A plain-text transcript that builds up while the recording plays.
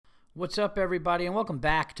What's up, everybody, and welcome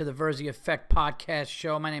back to the Verzi Effect podcast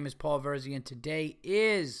show. My name is Paul Verzi, and today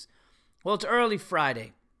is, it's early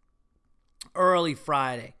Friday.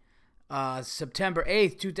 September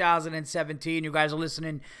 8th, 2017. You guys are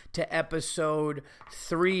listening to episode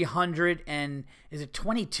 300, and is it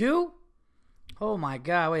 22? Oh, my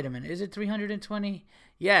God, wait a minute. Is it 320?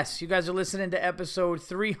 Yes, you guys are listening to episode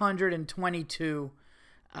 322.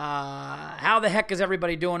 How the heck is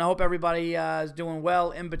everybody doing? I hope everybody is doing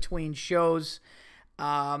well in between shows.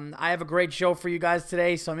 I have a great show for you guys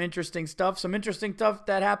today. Some interesting stuff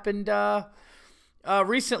that happened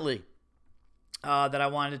recently that I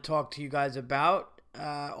wanted to talk to you guys about.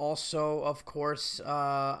 Also, of course,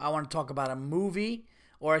 I want to talk about a movie,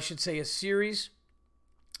 or I should say a series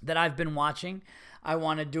that I've been watching. I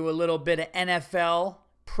want to do a little bit of NFL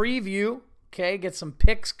preview, okay, get some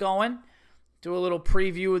picks going. Do a little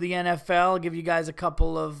preview of the NFL. Give you guys a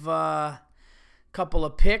couple of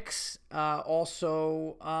picks. We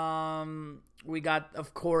got,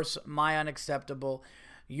 of course, my unacceptable,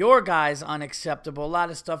 your guys' unacceptable. A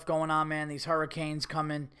lot of stuff going on, man. These hurricanes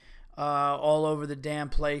coming all over the damn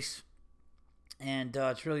place, and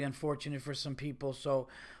it's really unfortunate for some people. So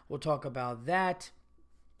we'll talk about that.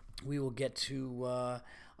 We will get to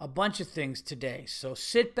a bunch of things today. So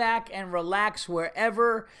sit back and relax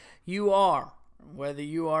wherever you are, whether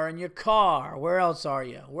you are in your car, where else are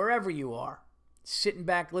you? Wherever you are, sitting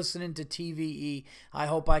back, listening to TVE. I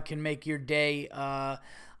hope I can make your day a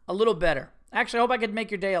little better. Actually, I hope I could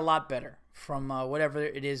make your day a lot better from whatever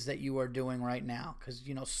it is that you are doing right now. Because,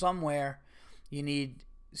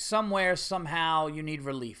 somehow you need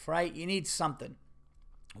relief, right? You need something.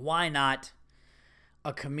 Why not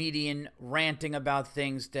a comedian ranting about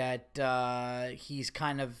things that he's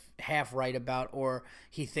kind of half right about, or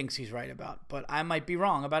he thinks he's right about. But I might be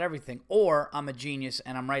wrong about everything, or I'm a genius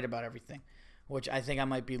and I'm right about everything, which I think I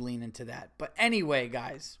might be leaning to that. But anyway,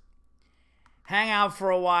 guys, hang out for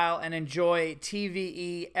a while and enjoy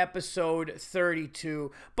TVE episode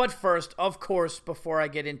 32. But first, of course, before I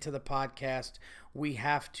get into the podcast, we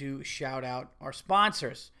have to shout out our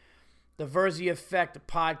sponsors. The Verzi Effect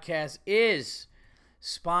podcast is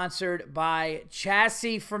sponsored by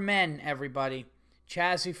Chassis for Men, everybody.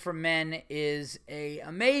 Chassis for Men is a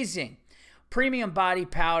amazing premium body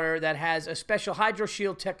powder that has a special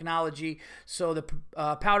HydroShield technology, so the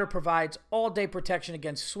powder provides all-day protection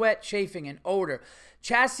against sweat, chafing, and odor.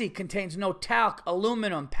 Chassis contains no talc,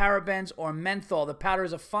 aluminum, parabens, or menthol. The powder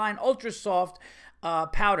is a fine, ultra-soft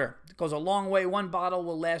powder. It goes a long way. One bottle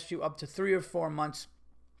will last you up to 3 or 4 months,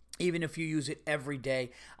 even if you use it every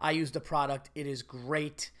day. I use the product. It is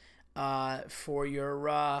great for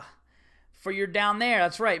your down there.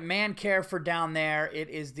 That's right, man care for down there. It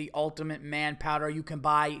is the ultimate man powder. You can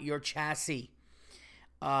buy your Chassis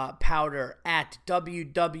powder at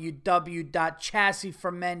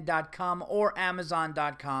www.chassisformen.com or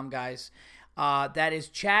amazon.com, guys. That is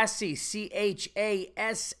Chassis,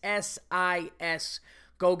 CHASSIS.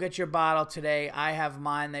 Go get your bottle today. I have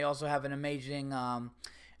mine. They also have an amazing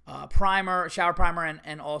primer, shower primer,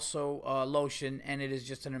 and also lotion, and it is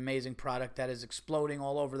just an amazing product that is exploding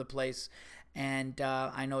all over the place, and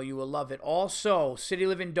I know you will love it. Also, City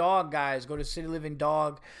Living Dog, guys, go to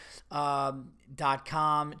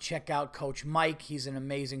citylivingdog.com. Check out Coach Mike. He's an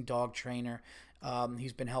amazing dog trainer.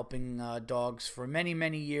 He's been helping dogs for many,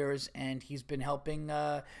 many years, and he's been helping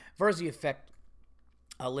Verzi Effect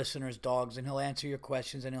listeners' dogs, and he'll answer your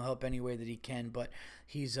questions, and he'll help any way that he can. But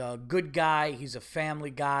he's a good guy. He's a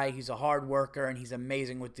family guy. He's a hard worker, and he's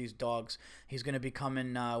amazing with these dogs. He's going to be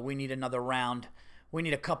coming. We need another round. We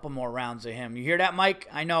need a couple more rounds of him. You hear that, Mike?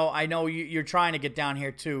 I know you're trying to get down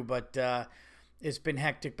here too, but it's been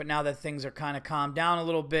hectic. But now that things are kind of calmed down a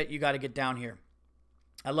little bit, you got to get down here.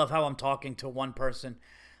 I love how I'm talking to one person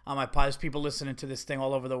on my pod. There's people listening to this thing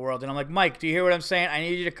all over the world, and I'm like, Mike, do you hear what I'm saying? I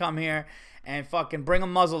need you to come here and fucking bring a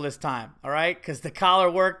muzzle this time, all right? Because the collar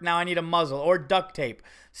worked. Now I need a muzzle or duct tape,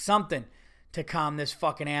 something to calm this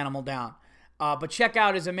fucking animal down. But check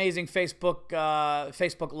out his amazing Facebook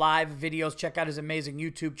Live videos. Check out his amazing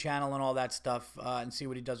YouTube channel and all that stuff, and see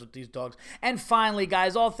what he does with these dogs. And finally,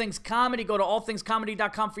 guys, All Things Comedy. Go to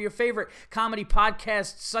allthingscomedy.com for your favorite comedy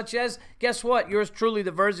podcasts, such as, guess what? Yours truly,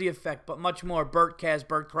 The Verzi Effect, but much more. Bert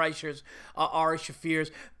Kreischer's, Ari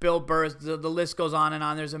Shafir's, Bill Burr's. The list goes on and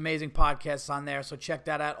on. There's amazing podcasts on there, so check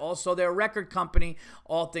that out. Also, their record company,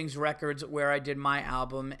 All Things Records, where I did my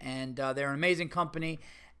album, and they're an amazing company.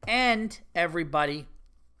 And everybody,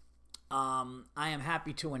 I am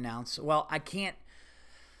happy to announce, well, I can't,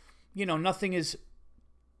 nothing is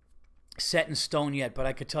set in stone yet, but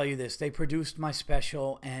I could tell you this: they produced my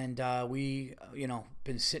special, and we,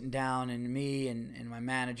 been sitting down, and me and my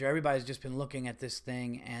manager, everybody's just been looking at this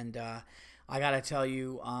thing, and I gotta tell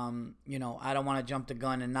you, I don't want to jump the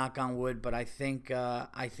gun and knock on wood, but I think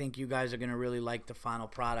you guys are gonna really like the final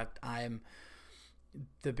product. I am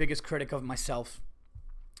the biggest critic of myself,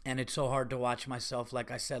 and it's so hard to watch myself,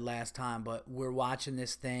 like I said last time. But we're watching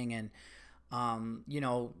this thing, and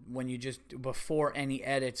when you just before any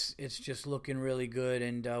edits, it's just looking really good,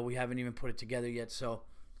 and we haven't even put it together yet. So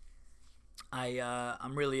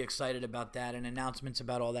I'm really excited about that, and announcements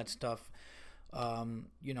about all that stuff.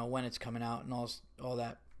 When it's coming out and all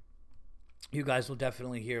that, you guys will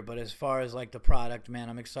definitely hear. But as far as like the product, man,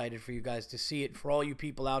 I'm excited for you guys to see it. For all you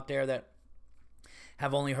people out there that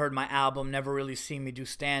have only heard my album, never really seen me do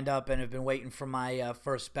stand-up, and have been waiting for my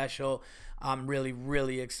first special, I'm really,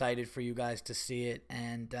 really excited for you guys to see it.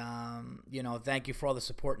 And, thank you for all the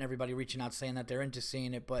support and everybody reaching out saying that they're into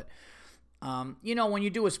seeing it. But, when you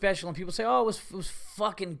do a special and people say, oh, it was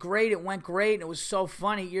fucking great, it went great, and it was so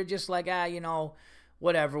funny, you're just like,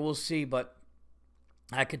 whatever, we'll see. But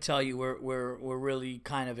I could tell you we're really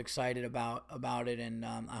kind of excited about it, and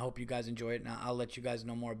I hope you guys enjoy it, and I'll let you guys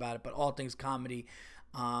know more about it. But All Things Comedy,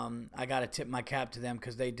 I got to tip my cap to them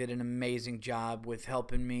because they did an amazing job with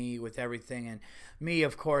helping me with everything. And me,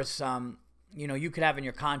 of course, you could have in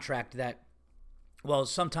your contract that, well,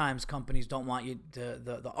 sometimes companies don't want you,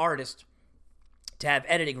 the artist, to have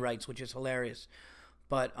editing rights, which is hilarious.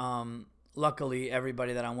 But luckily,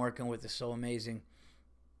 everybody that I'm working with is so amazing,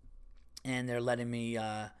 and they're letting me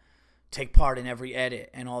take part in every edit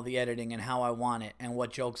and all the editing and how I want it and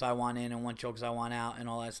what jokes I want in and what jokes I want out and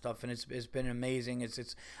all that stuff. And it's been amazing.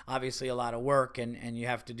 It's obviously a lot of work, and you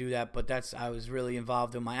have to do that. But I was really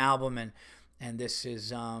involved in my album, and this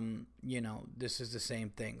is this is the same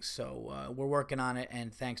thing. So we're working on it,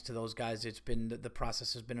 and thanks to those guys, it's been the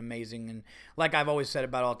process has been amazing. And like I've always said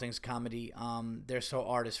about All Things Comedy, they're so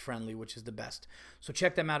artist friendly, which is the best. So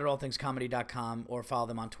check them out at allthingscomedy.com or follow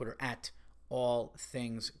them on Twitter at All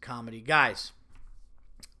Things Comedy. Guys,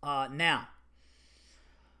 now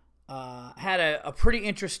had a pretty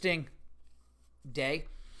interesting day.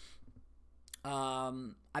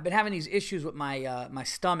 I've been having these issues with my my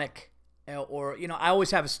stomach. Or I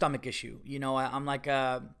always have a stomach issue. I'm like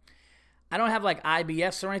I don't have like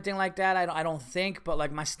IBS or anything like that. I don't think, but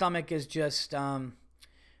like my stomach is just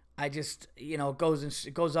I just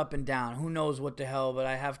it goes up and down. Who knows what the hell? But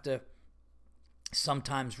I have to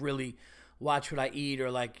sometimes really watch what I eat, or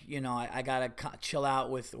like I gotta chill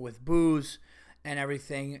out with booze and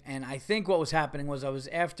everything. And I think what was happening was I was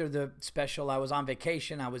after the special. I was on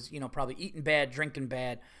vacation. I was probably eating bad, drinking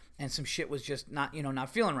bad. And some shit was just not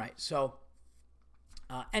feeling right. So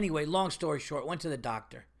anyway, long story short, went to the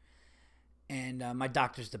doctor. And my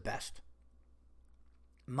doctor's the best.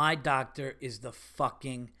 My doctor is the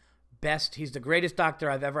fucking best. He's the greatest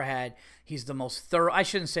doctor I've ever had. He's the most thorough. I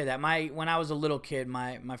shouldn't say that. When I was a little kid,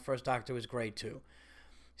 my first doctor was great too.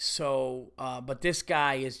 So, but this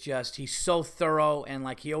guy is just, he's so thorough, and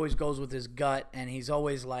like he always goes with his gut, and he's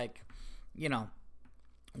always like,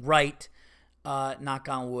 right. Knock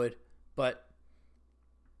on wood. But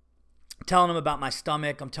telling him about my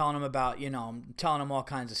stomach, I'm telling him about, I'm telling him all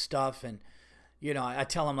kinds of stuff, and I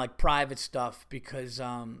tell him like private stuff because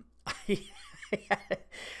I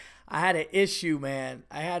had an issue, man.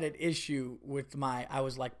 I had an issue with I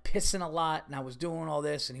was like pissing a lot, and I was doing all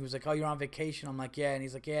this, and he was like, "Oh, you're on vacation?" I'm like, "Yeah," and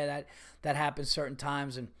he's like, "Yeah, that happens certain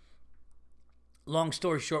times." And long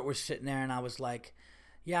story short, we're sitting there, and I was like,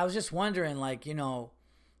 "Yeah, I was just wondering, like,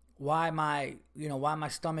 why my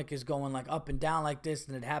stomach is going like up and down like this,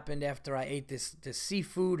 and it happened after I ate this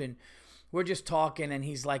seafood." And we're just talking, and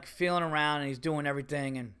he's like feeling around, and he's doing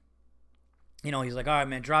everything, and he's like, "All right,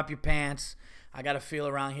 man, drop your pants. I gotta feel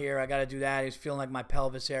around here. I gotta do that." He's feeling like my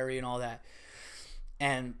pelvis area and all that,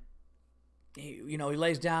 and he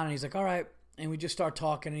lays down, and he's like, "All right," and we just start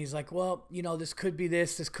talking, and he's like, "Well, this could be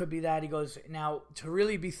this could be that." He goes, "Now, to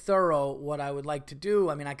really be thorough, what I would like to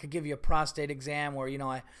do, I mean, I could give you a prostate exam where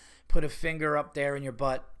I put a finger up there in your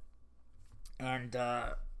butt," and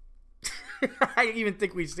I even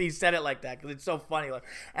think he said it like that because it's so funny. Like,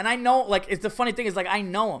 and I know, like, it's the funny thing is, like, I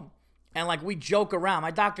know him, and like we joke around.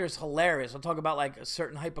 My doctor is hilarious. I'll talk about like a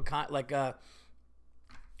certain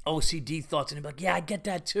OCD thoughts, and he'll be like, "Yeah, I get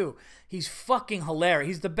that too." He's fucking hilarious.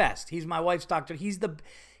 He's the best. He's my wife's doctor. He is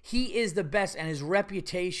the best, and his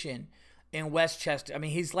reputation in Westchester. I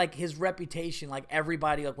mean, he's like, his reputation, like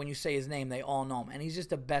everybody, like when you say his name, they all know him. And he's just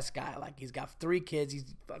the best guy. Like, he's got 3 kids. He's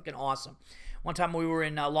fucking awesome. One time we were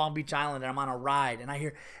in Long Beach Island and I'm on a ride and I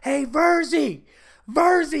hear, "Hey, Verzi.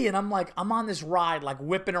 And I'm like, I'm on this ride, like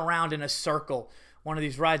whipping around in a circle. One of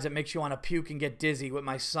these rides that makes you want to puke and get dizzy with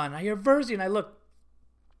my son. I hear Verzi and I look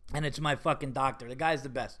and it's my fucking doctor. The guy's the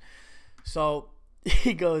best. So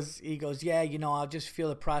he goes, "Yeah, I'll just feel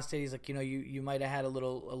the prostate." He's like, you might have had a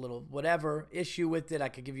little whatever issue with it. I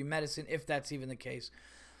could give you medicine if that's even the case.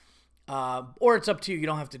 Or it's up to you. You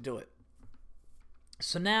don't have to do it.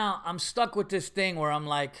 So now I'm stuck with this thing where I'm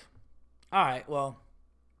like, all right, well,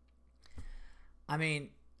 I mean,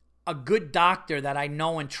 a good doctor that I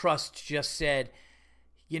know and trust just said,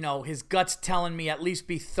 his gut's telling me at least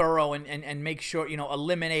be thorough and make sure,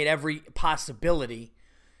 eliminate every possibility.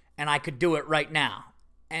 And I could do it right now.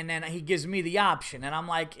 And then he gives me the option. And I'm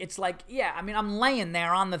like, it's like, yeah, I mean, I'm laying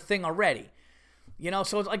there on the thing already.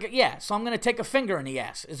 So it's like, yeah, so I'm going to take a finger in the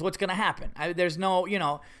ass is what's going to happen. There's no,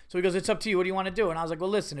 so he goes, "It's up to you. What do you want to do?" And I was like, well,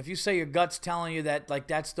 listen, if you say your gut's telling you that, like,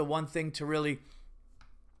 that's the one thing to really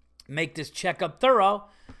make this checkup thorough,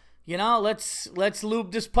 let's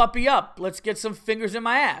lube this puppy up. Let's get some fingers in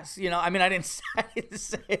my ass. I mean, I didn't say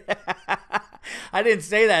that. I didn't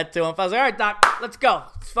say that to him. I was like, all right, doc, let's go.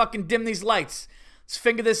 Let's fucking dim these lights. Let's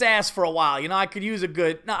finger this ass for a while. I could use a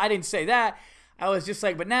good... No, I didn't say that. I was just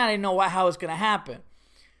like, but now I didn't know how it's going to happen.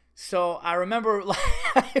 So I remember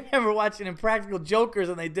watching Impractical Jokers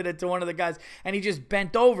and they did it to one of the guys and he just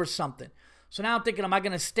bent over something. So now I'm thinking, am I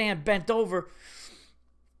going to stand bent over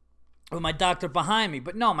with my doctor behind me?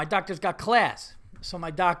 But no, my doctor's got class. So my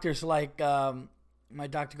doctor's like, my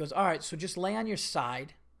doctor goes, all right, so just lay on your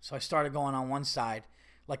side. So I started going on one side,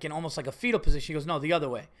 like in almost like a fetal position. He goes, no, the other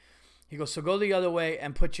way. He goes, so go the other way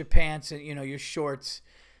and put your pants and, your shorts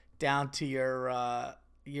down to your I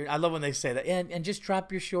love when they say that, and just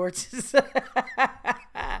drop your shorts.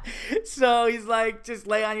 So he's like, just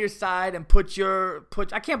lay on your side and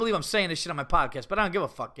I can't believe I'm saying this shit on my podcast, but I don't give a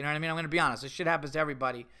fuck. You know what I mean? I'm going to be honest. This shit happens to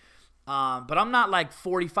everybody. But I'm not like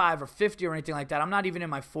 45 or 50 or anything like that. I'm not even in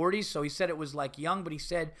my 40s. So he said it was like young, but he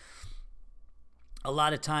said a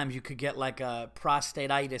lot of times you could get like a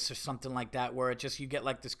prostatitis or something like that, where you get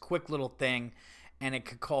like this quick little thing and it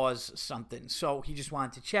could cause something. So he just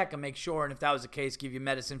wanted to check and make sure. And if that was the case, give you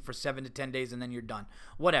medicine for 7 to 10 days and then you're done.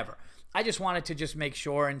 Whatever. I just wanted to just make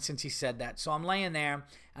sure. And since he said that, so I'm laying there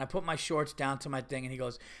and I put my shorts down to my thing and he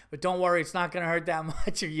goes, but don't worry, it's not going to hurt that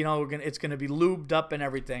much. It's going to be lubed up and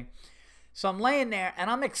everything. So I'm laying there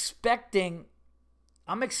and I'm expecting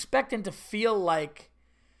to feel like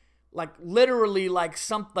literally like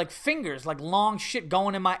fingers, like long shit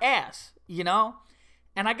going in my ass,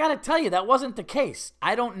 And I got to tell you, that wasn't the case.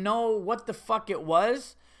 I don't know what the fuck it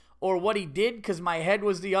was or what he did because my head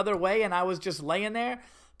was the other way and I was just laying there.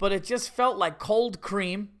 But it just felt like cold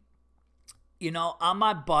cream, on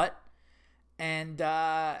my butt. And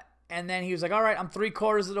then he was like, all right, I'm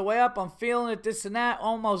 3/4 of the way up. I'm feeling it, this and that,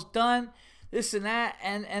 almost done, this and that.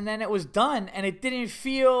 And then it was done. And it didn't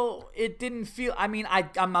feel, I mean,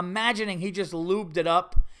 I'm imagining he just lubed it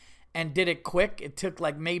up and did it quick. It took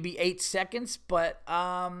like maybe 8 seconds, but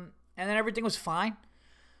and then everything was fine.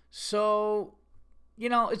 So,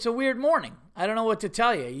 it's a weird morning. I don't know what to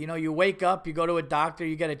tell you. You wake up, you go to a doctor,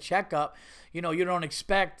 you get a checkup. You don't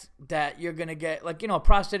expect that you're going to get like, a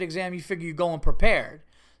prostate exam. You figure you're going prepared.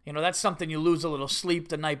 That's something you lose a little sleep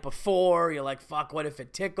the night before. You're like, fuck, what if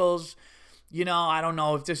it tickles? I don't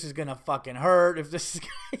know if this is going to fucking hurt. If this is,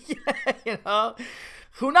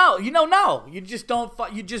 who knows? No. You just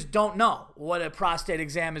don't know what a prostate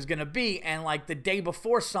exam is going to be. And like the day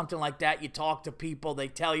before something like that, you talk to people, they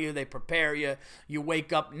tell you, they prepare you, you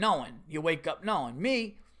wake up knowing.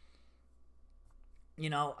 Me,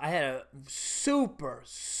 I had a super,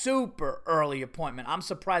 super early appointment. I'm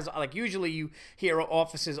surprised. Like usually you hear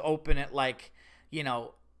offices open at like,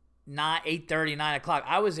 8:30, 9 o'clock.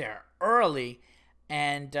 I was there early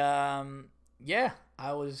and I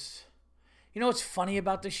was... what's funny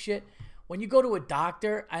about this shit? When you go to a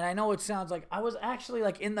doctor, and I know it sounds like, I was actually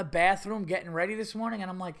like in the bathroom getting ready this morning, and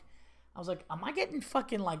I was like, am I getting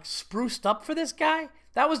fucking like spruced up for this guy?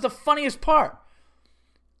 That was the funniest part.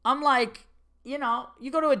 I'm like, you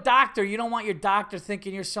go to a doctor, you don't want your doctor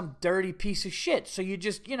thinking you're some dirty piece of shit. So you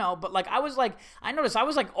just, but like, I noticed I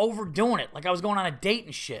was like overdoing it. Like I was going on a date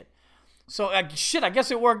and shit. So I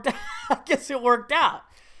guess it worked out.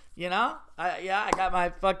 I got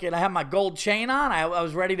my I had my gold chain on. I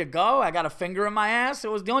was ready to go. I got a finger in my ass.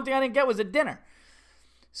 It was the only thing I didn't get was a dinner.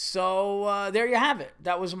 So there you have it.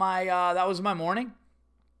 That was my morning.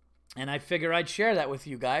 And I figure I'd share that with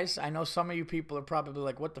you guys. I know some of you people are probably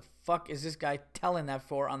like, what the fuck is this guy telling that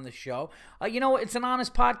for on the show? You know what? It's an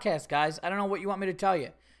honest podcast, guys. I don't know what you want me to tell you.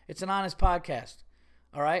 It's an honest podcast.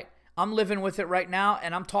 All right? I'm living with it right now,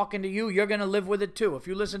 and I'm talking to you. You're going to live with it too. If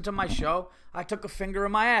you listen to my show, I took a finger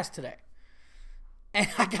in my ass today. And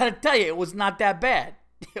I got to tell you, it was not that bad.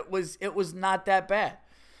 It was not that bad.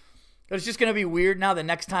 It's just going to be weird now. The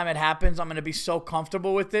next time it happens, I'm going to be so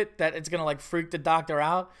comfortable with it that it's going to like freak the doctor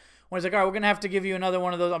out. When he's like, all right, we're going to have to give you another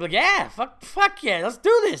one of those. I'm like, yeah, fuck yeah, let's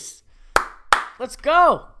do this. Let's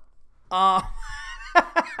go.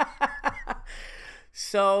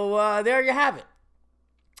 So there you have it.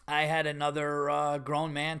 I had another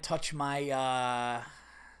grown man touch my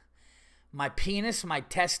my penis, my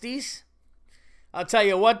testes. I'll tell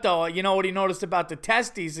you what, though. You know what he noticed about the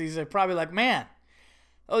testes? He's probably like, man,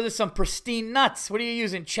 those are some pristine nuts. What are you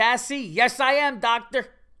using, chassis? Yes, I am, doctor.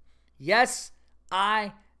 Yes,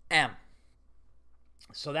 I am.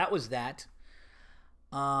 So that was that.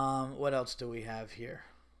 What else do we have here?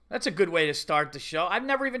 That's a good way to start the show. I've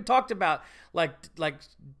never even talked about like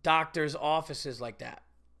doctors' offices like that.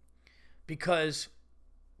 Because,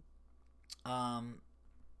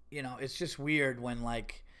 it's just weird when,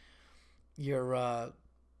 like, you're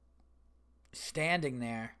standing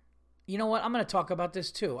there. You know what? I'm going to talk about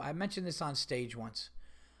this, too. I mentioned this on stage once.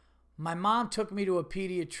 My mom took me to a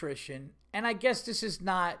pediatrician, and I guess this is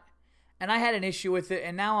not... And I had an issue with it,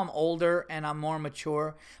 and now I'm older and I'm more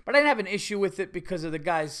mature. But I didn't have an issue with it because of the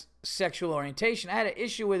guy's sexual orientation. I had an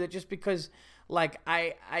issue with it just because, like,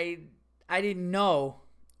 I didn't know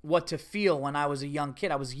what to feel when I was a young kid.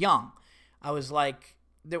 I was young. I was like,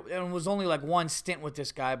 it was only like one stint with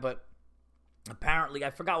this guy, but apparently, I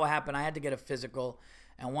forgot what happened. I had to get a physical,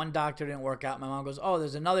 and one doctor didn't work out. My mom goes, oh,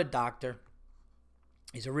 there's another doctor.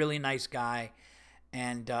 He's a really nice guy,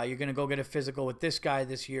 and you're going to go get a physical with this guy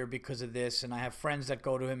this year because of this, and I have friends that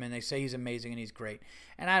go to him, and they say he's amazing and he's great.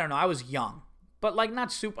 And I don't know. I was young, but like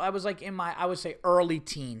not super. I was like in my, I would say early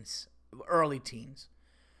teens.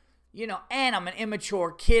 You know, and I'm an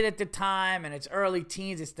immature kid at the time, and it's early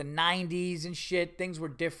teens. It's the 90s and shit. Things were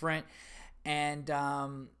different, and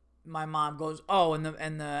my mom goes, "Oh, and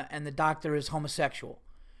the doctor is homosexual,"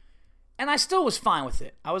 and I still was fine with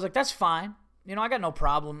it. I was like, "That's fine. You know, I got no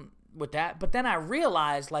problem with that." But then I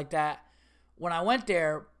realized like that when I went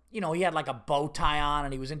there, you know, he had like a bow tie on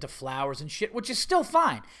and he was into flowers and shit, which is still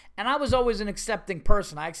fine. And I was always an accepting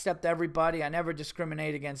person. I accept everybody. I never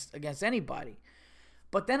discriminate against anybody.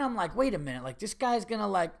 But then I'm like, wait a minute, like this guy's gonna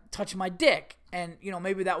like touch my dick, and you know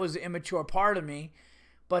maybe that was the immature part of me.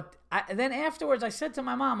 But then afterwards, I said to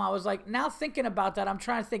my mom, I was like, now thinking about that, I'm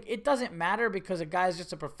trying to think. It doesn't matter because a guy's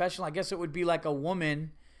just a professional. I guess it would be like a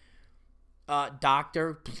woman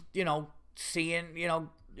doctor, you know, seeing, you know,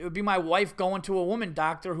 it would be my wife going to a woman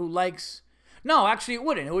doctor who likes. No, actually, it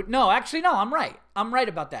wouldn't. No, I'm right. I'm right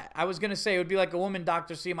about that. I was going to say it would be like a woman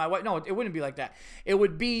doctor seeing my wife. No, it wouldn't be like that. It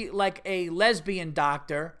would be like a lesbian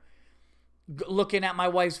doctor looking at my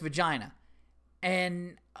wife's vagina.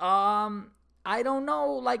 And I don't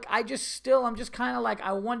know. Like, I'm just kind of like,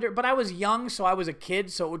 I wonder. But I was young, so I was a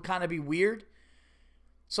kid, so it would kind of be weird.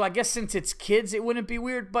 So I guess since it's kids, it wouldn't be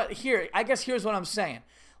weird. But here's what I'm saying.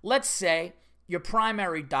 Let's say your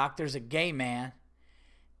primary doctor's a gay man.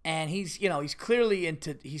 And he's clearly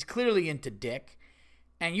into dick,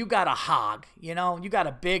 and you got a hog, you know, you got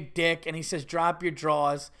a big dick, and he says, drop your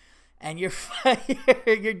drawers, and your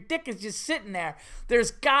dick is just sitting there. There's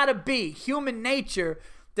gotta be human nature.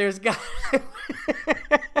 There's got to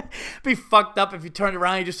be fucked up if you turned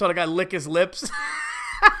around and you just saw the guy lick his lips.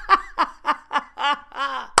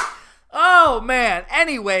 Oh man.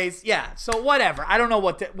 Anyways, yeah. So whatever. I don't know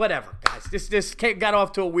whatever, guys. This got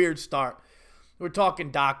off to a weird start. We're talking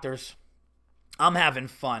doctors. I'm having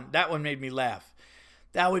fun. That one made me laugh.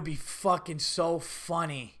 That would be fucking so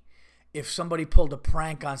funny if somebody pulled a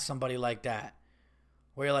prank on somebody like that.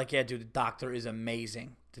 Where you're like, yeah, dude, the doctor is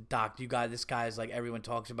amazing. This guy is like, everyone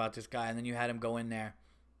talks about this guy. And then you had him go in there.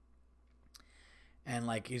 And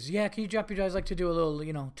like, can you drop your jaw? I'd like to do a little,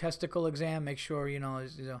 you know, testicle exam. Make sure, you know,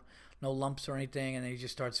 there's no lumps or anything. And then he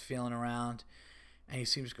just starts feeling around. And he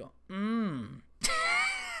seems to go,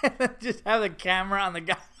 just have the camera on the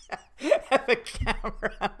guy. Have a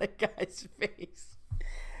camera on the guy's face.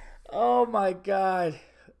 Oh my god.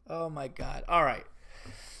 All right.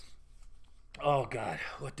 Oh god.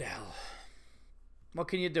 What the hell? What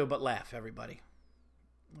can you do but laugh, everybody?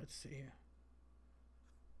 Let's see here.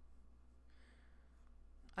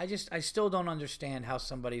 I still don't understand how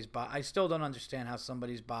somebody's bothered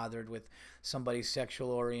with somebody's sexual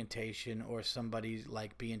orientation or somebody's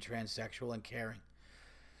like being transsexual and caring.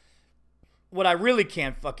 what I really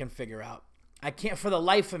can't fucking figure out, I can't for the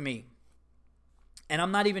life of me, and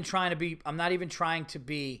I'm not even trying to be,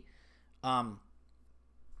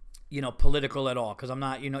 political at all, because I'm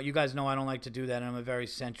not, you guys know I don't like to do that, and I'm a very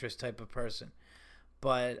centrist type of person.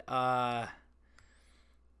 But I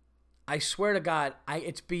swear to God,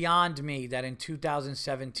 it's beyond me that in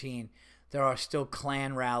 2017 there are still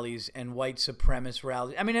Klan rallies and white supremacist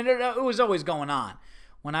rallies. I mean, it was always going on.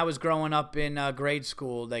 When I was growing up in grade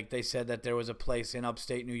school, like they said that there was a place in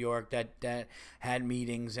upstate New York that had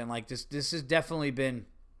meetings, and like this has definitely been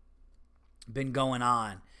going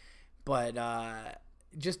on. But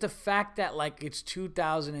just the fact that like it's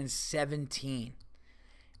 2017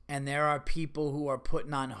 and there are people who are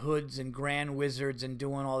putting on hoods and grand wizards and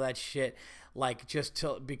doing all that shit, like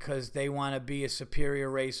because they want to be a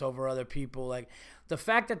superior race over other people. Like the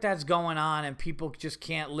fact that that's going on and people just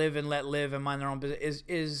can't live and let live and mind their own business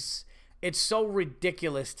is it's so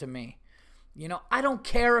ridiculous to me. I don't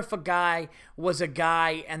care if a guy was a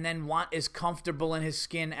guy and then is comfortable in his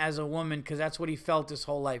skin as a woman because that's what he felt his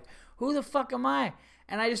whole life. Who the fuck am I?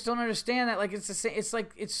 And I just don't understand that. Like, it's the same. It's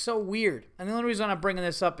like, it's so weird. And the only reason I'm bringing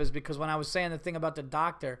this up is because when I was saying the thing about the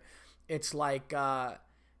doctor, it's like, I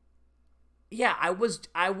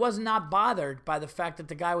was not bothered by the fact that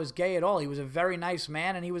the guy was gay at all. He was a very nice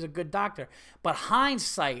man and he was a good doctor. But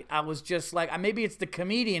hindsight, I was just like, maybe it's the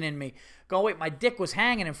comedian in me. Go, wait, my dick was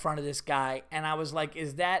hanging in front of this guy. And I was like,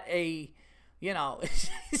 is that is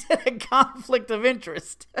that a conflict of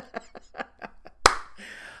interest?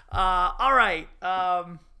 All right.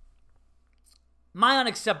 My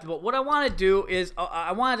unacceptable. What I want to do is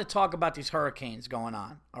I wanted to talk about these hurricanes going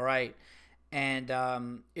on. All right. And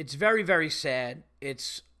it's very, very sad.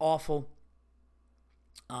 It's awful.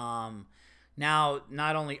 Now,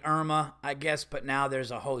 not only Irma, I guess, but now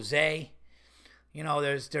there's a Jose.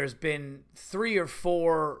 There's been 3 or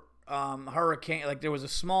 4 hurricane. Like there was a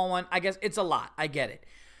small one. I guess it's a lot. I get it.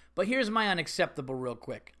 But here's my unacceptable real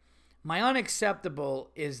quick. My unacceptable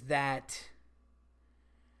is that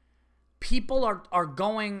people are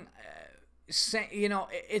going,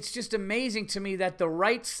 it's just amazing to me that the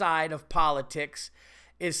right side of politics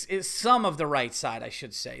is some of the right side, I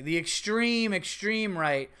should say. The extreme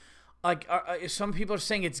right, like some people are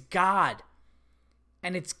saying it's God,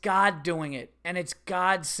 and it's God doing it, and it's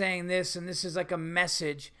God saying this, and this is like a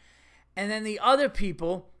message. And then the other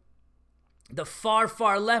people, the far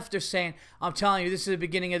left, are saying, I'm telling you, this is the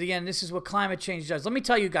beginning of the end. This is what climate change does. Let me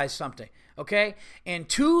tell you guys something, okay? In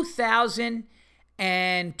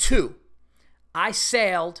 2002, I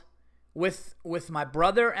sailed with my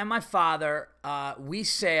brother and my father. We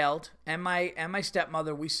sailed, and my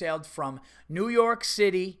stepmother, we sailed from New York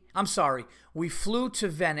City. We flew to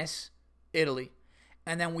Venice, Italy,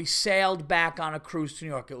 and then we sailed back on a cruise to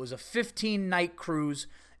New York. It was a 15-night cruise.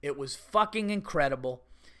 It was fucking incredible.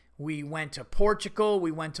 We went to Portugal.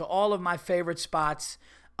 We went to all of my favorite spots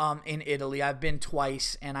in Italy. I've been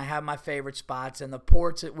twice, and I have my favorite spots. And the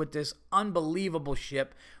ports with this unbelievable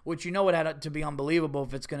ship, which it had to be unbelievable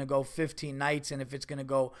if it's going to go 15 nights and if it's going to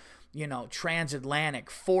go, transatlantic,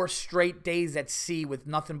 4 straight days at sea with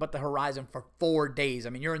nothing but the horizon for 4 days. I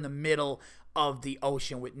mean, you're in the middle of the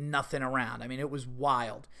ocean with nothing around. I mean, it was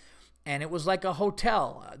wild. And it was like a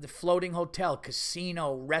hotel, the floating hotel,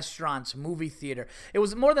 casino, restaurants, movie theater. It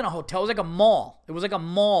was more than a hotel. It was like a mall. It was like a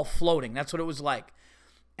mall floating. That's what it was like.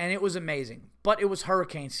 And it was amazing. But it was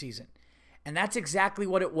hurricane season. And that's exactly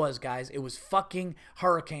what it was, guys. It was fucking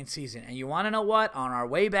hurricane season. And you want to know what? On our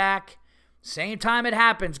way back, same time it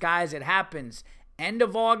happens, guys. It happens. End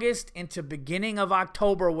of August into beginning of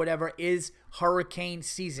October, whatever, is hurricane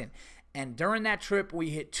season. And during that trip, we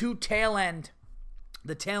hit the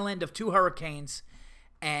tail end of 2 hurricanes,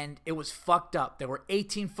 and it was fucked up. There were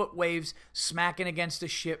 18-foot waves smacking against the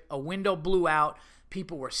ship. A window blew out.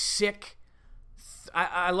 People were sick.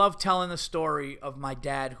 I love telling the story of my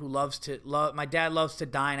dad my dad loves to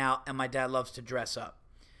dine out, and my dad loves to dress up.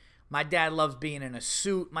 My dad loves being in a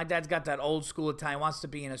suit. My dad's got that old school Italian, wants to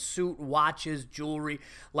be in a suit, watches, jewelry,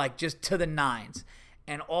 like just to the nines.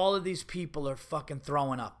 And all of these people are fucking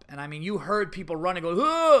throwing up. And I mean, you heard people running, go,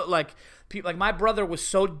 ugh! Like my brother was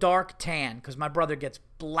so dark tan, because my brother gets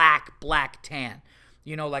black tan.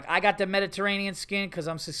 Like I got the Mediterranean skin because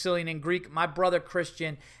I'm Sicilian and Greek. My brother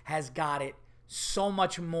Christian has got it so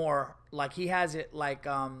much more. Like he has it like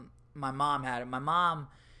my mom had it. My mom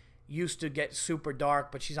used to get super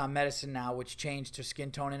dark, but she's on medicine now, which changed her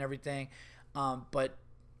skin tone and everything. But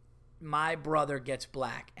my brother gets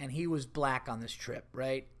black, and he was black on this trip,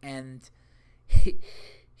 right? And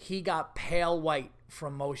he got pale white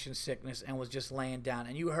from motion sickness and was just laying down.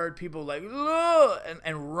 And you heard people like, ugh,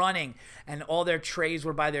 and running. And all their trays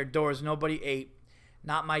were by their doors. Nobody ate.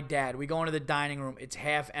 Not my dad. We go into the dining room. It's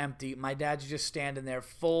half empty. My dad's just standing there,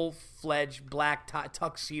 full-fledged black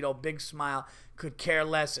tuxedo, big smile, could care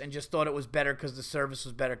less, and just thought it was better because the service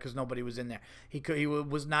was better because nobody was in there. He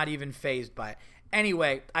was not even fazed by it.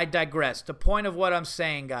 Anyway, I digress. The point of what I'm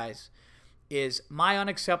saying, guys, is my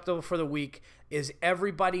unacceptable for the week is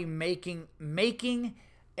everybody making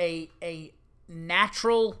a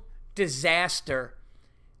natural disaster,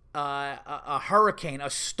 a hurricane, a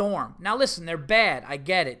storm. Now listen, they're bad. I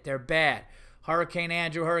get it. They're bad. Hurricane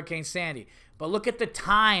Andrew, Hurricane Sandy. But look at the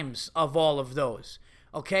times of all of those.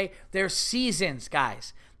 Okay? They're seasons,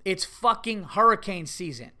 guys. It's fucking hurricane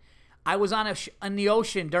season. I was on the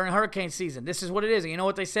ocean during hurricane season. This is what it is. And you know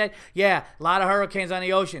what they said? Yeah, a lot of hurricanes on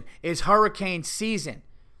the ocean. It's hurricane season.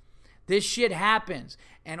 This shit happens.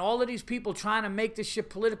 And all of these people trying to make this shit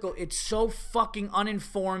political, it's so fucking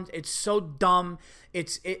uninformed. It's so dumb.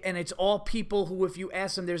 And it's all people who, if you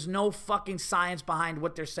ask them, there's no fucking science behind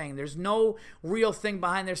what they're saying. There's no real thing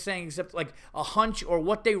behind their saying except like a hunch or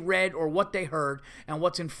what they read or what they heard and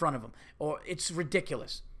what's in front of them. Or it's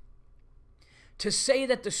ridiculous. To say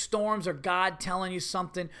that the storms are God telling you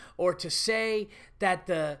something, or to say that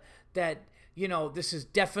this is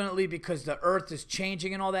definitely because the earth is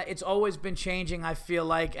changing and all that. It's always been changing, I feel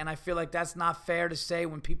like, and I feel like that's not fair to say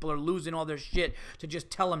when people are losing all their shit to just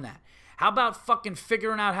tell them that. How about fucking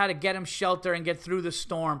figuring out how to get them shelter and get through the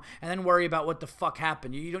storm and then worry about what the fuck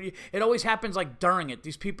happened? It always happens like during it.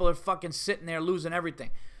 These people are fucking sitting there losing everything.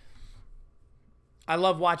 I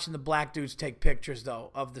love watching the black dudes take pictures,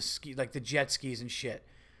 though, of the ski, like the jet skis and shit.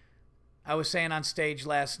 I was saying on stage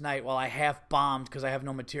last night while I half bombed because I have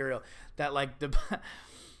no material that like the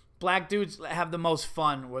black dudes have the most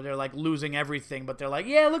fun where they're like losing everything, but they're like,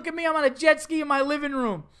 yeah, look at me, I'm on a jet ski in my living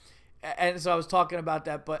room. And so I was talking about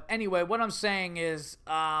that. But anyway, what I'm saying is,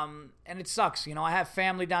 and it sucks, I have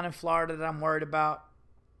family down in Florida that I'm worried about.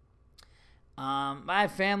 I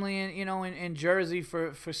have family in Jersey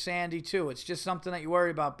for Sandy too. It's just something that you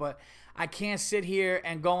worry about, but I can't sit here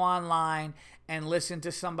and go online and listen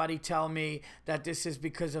to somebody tell me that this is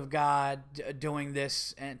because of God doing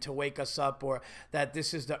this and to wake us up, or that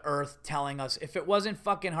this is the earth telling us. If it wasn't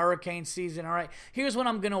fucking hurricane season, all right, here's when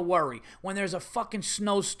I'm going to worry. When there's a fucking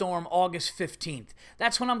snowstorm August 15th,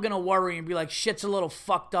 that's when I'm going to worry and be like, shit's a little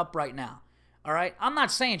fucked up right now. All right, I'm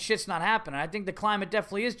not saying shit's not happening. I think the climate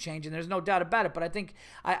definitely is changing. There's no doubt about it. But I think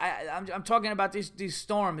I'm talking about these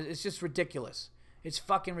storms. It's just ridiculous. It's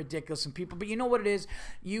fucking ridiculous. And people, but you know what it is?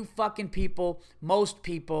 You fucking people, most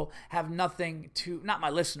people have nothing to. Not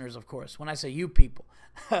my listeners, of course. When I say you people,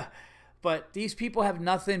 but these people have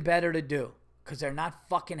nothing better to do because they're not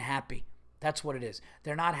fucking happy. That's what it is.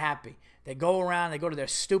 They're not happy. They go around, they go to their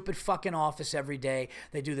stupid fucking office every day.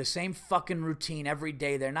 They do the same fucking routine every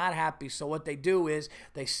day. They're not happy. So what they do is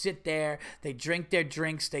they sit there, they drink their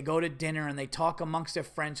drinks, they go to dinner, and they talk amongst their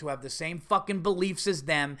friends who have the same fucking beliefs as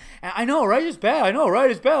them. And I know, right? It's bad. I know, right?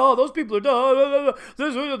 It's bad. Oh, those people are dumb.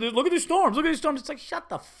 Look at these storms. Look at these storms. It's like, shut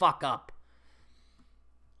the fuck up.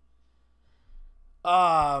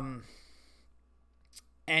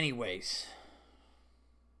 Anyways.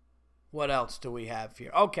 What else do we have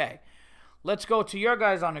here? Okay. Let's go to your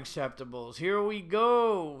guys' unacceptables. Here we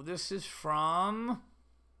go. This is from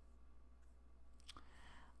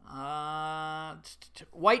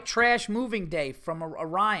White Trash Moving Day from a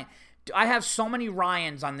Ryan. I have so many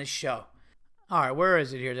Ryans on this show. All right, where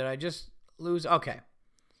is it here? Did I just lose? Okay.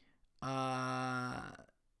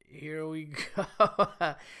 Here we go.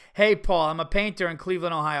 Hey, Paul, I'm a painter in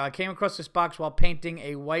Cleveland, Ohio. I came across this box while painting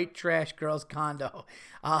a white trash girl's condo.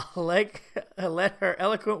 Let her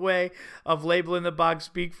eloquent way of labeling the box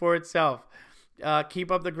speak for itself.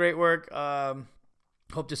 Keep up the great work.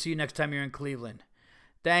 Hope to see you next time you're in Cleveland.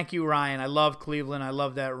 Thank you, Ryan. I love Cleveland. I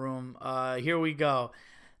love that room. Here we go.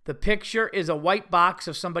 The picture is a white box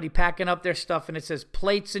of somebody packing up their stuff, and it says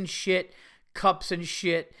plates and shit, cups and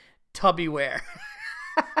shit, Tubbyware.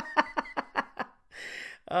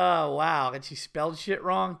 Oh, wow. And she spelled shit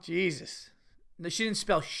wrong? Jesus. No, she didn't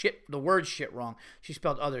spell shit, the word shit wrong. She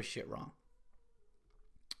spelled other shit wrong.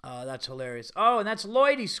 That's hilarious. Oh, and that's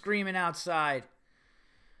Lloydie screaming outside.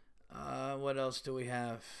 What else do we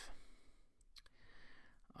have?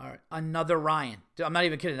 All right. Another Ryan. I'm not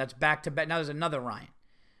even kidding. That's back to back. Now there's another Ryan.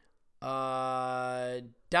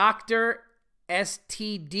 Dr.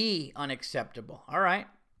 STD unacceptable. All right.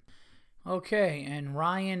 Okay, and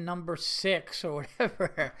Ryan number 6 or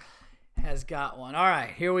whatever has got one. All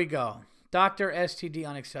right, here we go. Dr. STD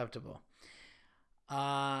unacceptable.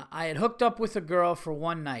 I had hooked up with a girl for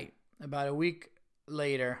one night. About a week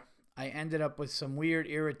later, I ended up with some weird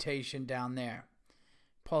irritation down there.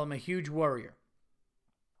 Paul, I'm a huge worrier.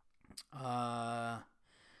 Well,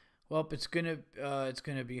 it's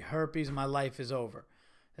gonna be herpes. My life is over.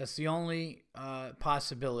 That's the only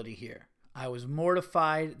possibility here. I was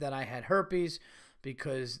mortified that I had herpes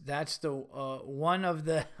because that's the one of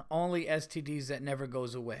the only STDs that never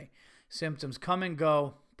goes away. Symptoms come and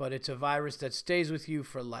go, but it's a virus that stays with you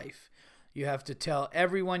for life. You have to tell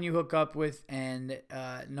everyone you hook up with, and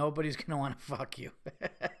nobody's going to want to fuck you.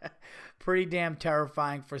 Pretty damn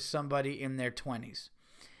terrifying for somebody in their 20s.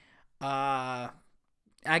 I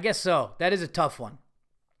guess so. That is a tough one.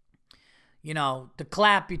 You know, the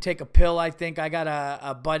clap, you take a pill, I think. I got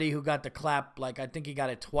a buddy who got the clap, like I think he got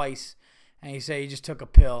it twice, and he said he just took a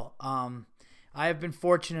pill. I have been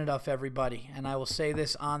fortunate enough, everybody, and I will say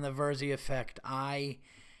this on the Verzi effect. I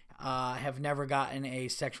have never gotten a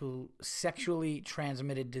sexually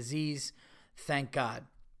transmitted disease, thank God.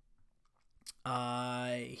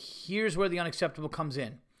 Here's where the unacceptable comes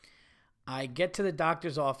in. I get to the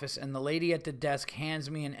doctor's office, and the lady at the desk hands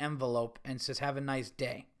me an envelope and says, "Have a nice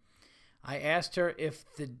day." I asked her if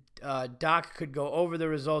the doc could go over the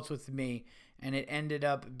results with me, and it ended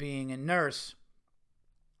up being a nurse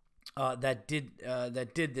that did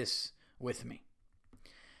this with me.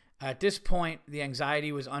 At this point, the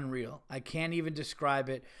anxiety was unreal. I can't even describe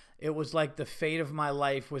it. It was like the fate of my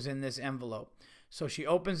life was in this envelope. So she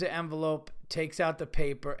opens the envelope, takes out the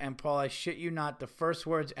paper, and Paul, I shit you not, the first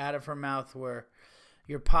words out of her mouth were,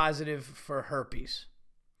 "You're positive for herpes."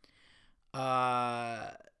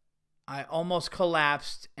 I almost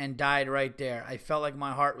collapsed and died right there. I felt like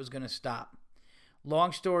my heart was going to stop.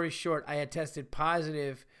 Long story short, I had tested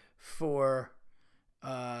positive for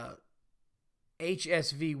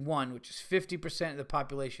HSV1, which is 50% of the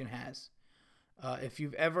population has. If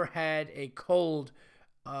you've ever had a cold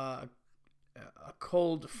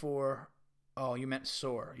for, oh, you meant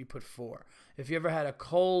sore. You put 4. If you ever had a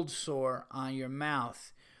cold sore on your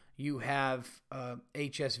mouth, you have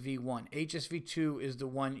HSV1. HSV2 is the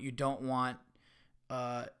one you don't want,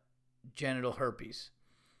 genital herpes.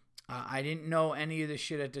 I didn't know any of this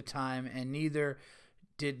shit at the time, and neither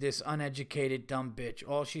did this uneducated dumb bitch.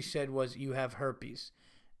 All she said was, "You have herpes."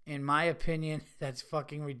 In my opinion, that's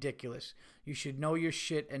fucking ridiculous. You should know your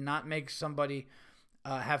shit and not make somebody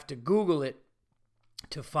have to Google it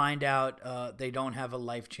to find out they don't have a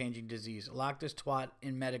life-changing disease. Lock this twat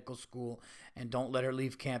in medical school and don't let her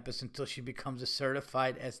leave campus until she becomes a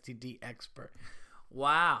certified STD expert.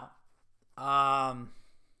 Wow.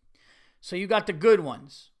 So you got the good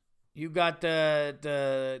ones. You got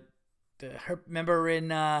the remember in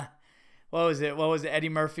what was it? What was the Eddie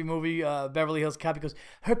Murphy movie? Beverly Hills Cop. He goes,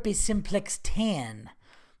 "Herpes simplex tan."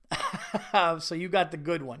 So you got the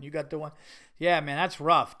good one. You got the one. Yeah, man, that's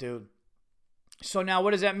rough, dude. So now,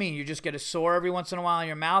 what does that mean? You just get a sore every once in a while in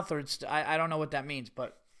your mouth, or I don't know what that means,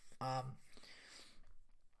 but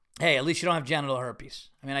hey, at least you don't have genital herpes.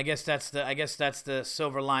 I mean, I guess that's the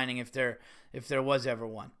silver lining if there was ever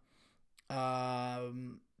one.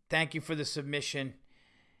 Thank you for the submission.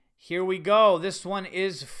 Here we go. This one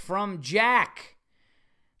is from Jack.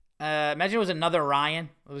 Imagine it was another Ryan.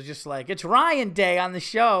 It was just like, it's Ryan Day on the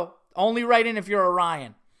show. Only write in if you're a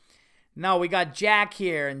Ryan. No, we got Jack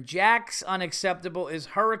here, and Jack's unacceptable is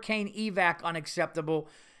Hurricane Evac unacceptable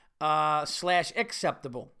 /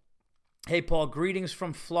 acceptable. Hey, Paul, greetings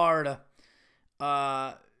from Florida.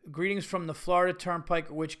 Greetings from the Florida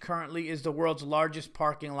Turnpike, which currently is the world's largest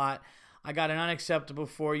parking lot. I got an unacceptable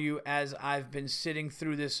for you as I've been sitting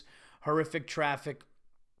through this horrific traffic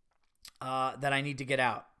that I need to get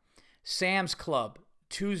out. Sam's Club.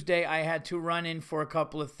 Tuesday, I had to run in for a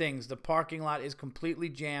couple of things. The parking lot is completely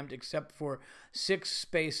jammed except for 6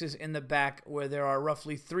 spaces in the back where there are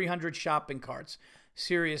roughly 300 shopping carts.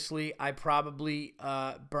 Seriously, I probably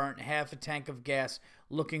burnt half a tank of gas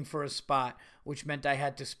looking for a spot, which meant I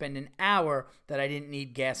had to spend an hour that I didn't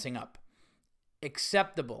need gassing up.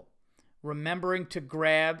 Acceptable. Remembering to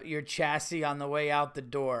grab your chassis on the way out the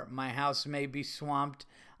door. My house may be swamped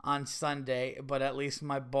on Sunday, but at least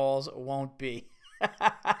my balls won't be.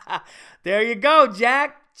 There you go,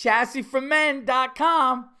 Jack.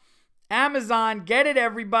 ChassisForMen.com. Amazon. Get it,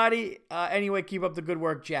 everybody. Anyway, keep up the good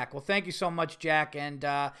work, Jack. Well, thank you so much, Jack, and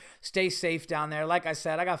stay safe down there. Like I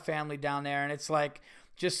said, I got family down there, and it's like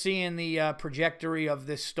just seeing the trajectory of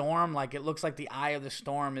this storm. Like, it looks like the eye of the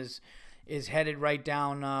storm is headed right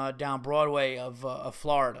down Broadway of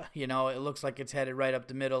Florida. You know, it looks like it's headed right up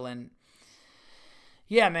the middle, and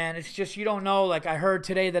Yeah, man, it's just you don't know. Like I heard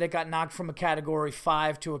today that it got knocked from a Category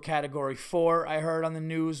 5 to a Category 4. I heard on the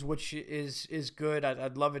news, which is good.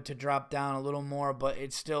 I'd love it to drop down a little more, but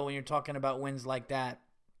it's still, when you're talking about wins like that.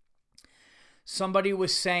 Somebody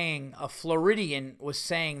was saying, a Floridian was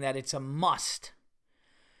saying that it's a must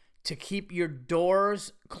to keep your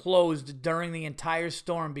doors closed during the entire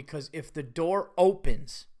storm, because if the door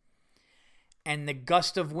opens and the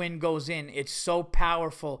gust of wind goes in, it's so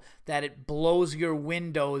powerful that it blows your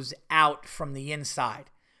windows out from the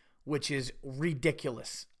inside, which is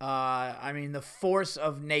ridiculous. I mean, the force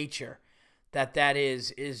of nature that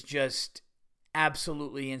is just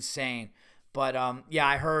absolutely insane. But yeah,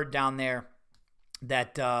 I heard down there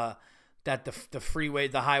that the freeway,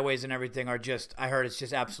 the highways and everything are just, I heard it's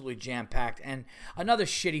just absolutely jam-packed. And another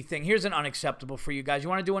shitty thing, here's an unacceptable for you guys. You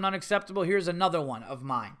want to do an unacceptable? Here's another one of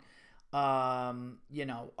mine.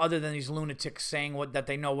 Other than these lunatics saying that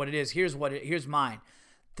they know what it is, here's mine.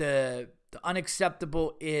 The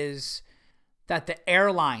unacceptable is that the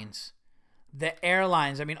airlines,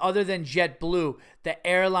 I mean, other than JetBlue, the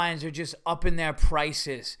airlines are just upping their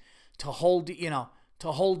prices to hold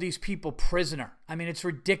these people prisoner. I mean, it's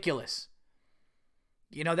ridiculous.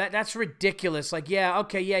 That's ridiculous. Like, yeah,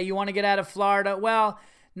 okay, yeah, you want to get out of Florida? Well,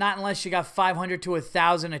 not unless you got $500 to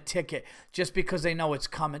 $1,000 a ticket, just because they know it's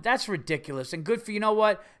coming. That's ridiculous. And good for, you know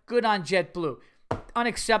what? Good on JetBlue.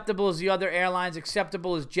 Unacceptable is the other airlines.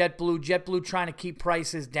 Acceptable is JetBlue. JetBlue trying to keep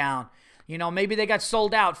prices down. Maybe they got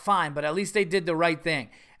sold out, fine, but at least they did the right thing,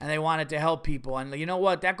 and they wanted to help people. And you know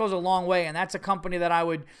what? That goes a long way, and that's a company that I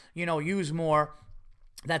would, use more.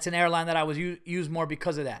 That's an airline that I would use more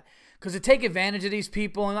because of that. Because to take advantage of these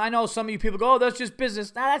people, and I know some of you people go, oh, that's just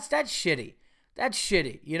business. Nah, that's shitty. That's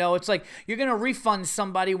shitty. It's like you're going to refund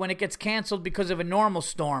somebody when it gets canceled because of a normal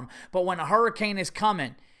storm. But when a hurricane is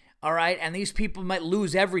coming, all right, and these people might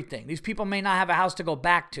lose everything. These people may not have a house to go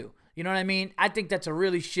back to. You know what I mean? I think that's a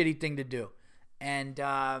really shitty thing to do. And,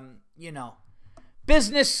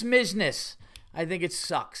 business smizness. I think it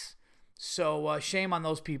sucks. So shame on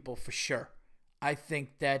those people for sure. I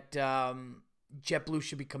think that JetBlue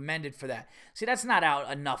should be commended for that. See, that's not out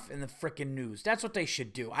enough in the freaking news. That's what they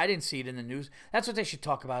should do. I didn't see it in the news. That's what they should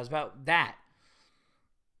talk about, is about that.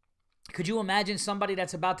 Could you imagine somebody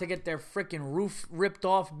that's about to get their freaking roof ripped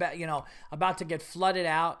off, about to get flooded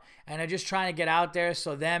out, and they're just trying to get out there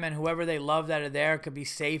so them and whoever they love that are there could be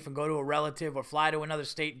safe and go to a relative or fly to another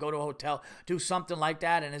state, go to a hotel, do something like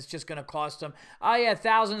that, and it's just going to cost them,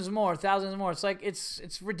 thousands more. It's like,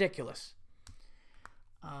 it's ridiculous.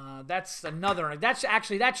 That's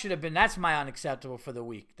should have been, that's my unacceptable for the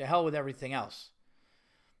week. The hell with everything else.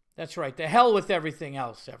 That's right. The hell with everything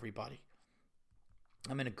else, everybody.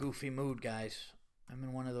 I'm in a goofy mood, guys. I'm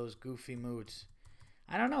in one of those goofy moods.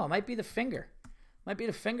 I don't know. It might be the finger. Might be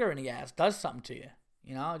the finger in the ass. Does something to you.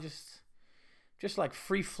 Just like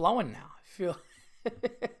free flowing now. I feel.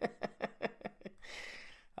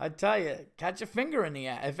 I tell you, catch a finger in the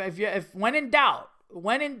ass. If when in doubt,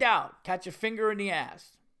 catch a finger in the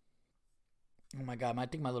ass. Oh my God, I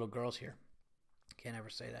think my little girl's here. Can't ever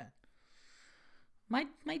say that.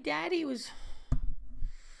 My daddy was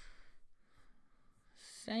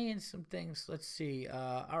saying some things. Let's see.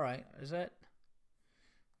 All right. Is that...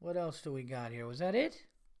 What else do we got here? Was that it?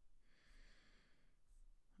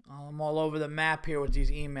 Oh, I'm all over the map here with these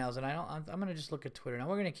emails, and I'm going to just look at Twitter. Now,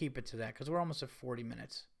 we're going to keep it to that because we're almost at 40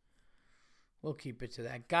 minutes. We'll keep it to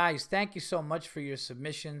that. Guys, thank you so much for your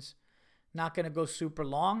submissions. Not going to go super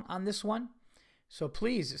long on this one. So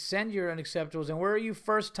please send your unacceptables. And where are you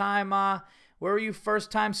first time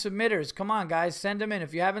submitters? Come on, guys, send them in.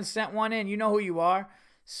 If you haven't sent one in, you know who you are.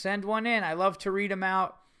 Send one in. I love to read them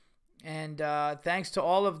out. And thanks to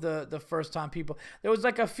all of the first-time people. There was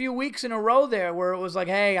like a few weeks in a row there where it was like,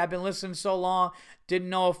 hey, I've been listening so long, didn't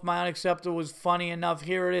know if my unacceptable was funny enough.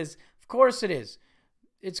 Here it is. Of course it is.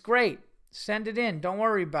 It's great. Send it in. Don't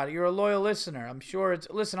worry about it. You're a loyal listener. I'm sure it's...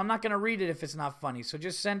 Listen, I'm not going to read it if it's not funny, so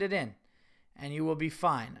just send it in, and you will be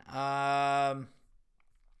fine.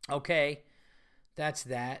 Okay. That's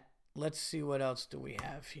that. Let's see what else do we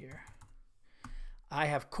have here. I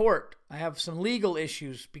have court. I have some legal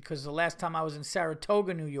issues because the last time I was in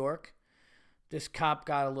Saratoga, New York, this cop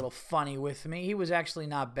got a little funny with me. He was actually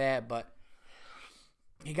not bad, but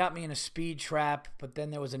he got me in a speed trap. But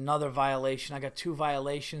then there was another violation. I got 2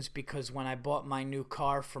 violations because when I bought my new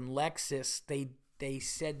car from Lexus, they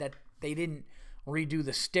said that they didn't redo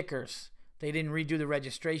the stickers. They didn't redo the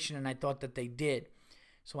registration, and I thought that they did.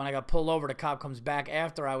 So when I got pulled over, the cop comes back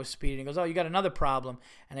after I was speeding and goes, oh, you got another problem.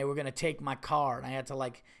 And they were going to take my car. And I had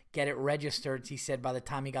to, get it registered, he said, by the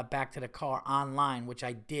time he got back to the car online, which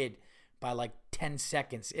I did. by like 10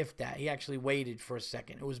 seconds, if that. He actually waited for a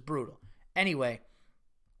second. It was brutal. Anyway,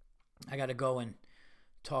 I got to go and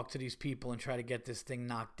talk to these people and try to get this thing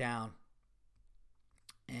knocked down.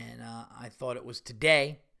 And I thought it was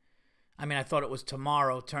today. I thought it was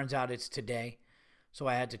tomorrow. Turns out it's today. So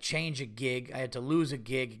I had to change a gig. I had to lose a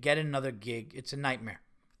gig, get another gig. It's a nightmare.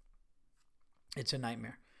 It's a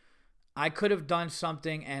nightmare. I could have done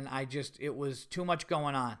something, and it was too much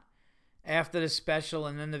going on. After the special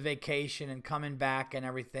and then the vacation and coming back and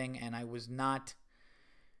everything, and I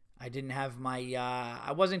didn't have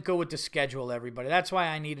I wasn't good with the schedule, everybody. That's why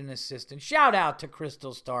I need an assistant. Shout out to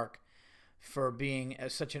Crystal Stark for being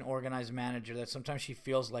such an organized manager that sometimes she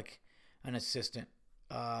feels like an assistant.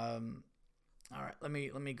 All right, let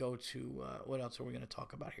me go to what else are we going to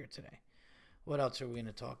talk about here today? What else are we going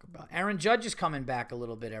to talk about? Aaron Judge is coming back a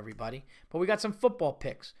little bit, everybody. But we got some football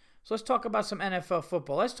picks. So let's talk about some NFL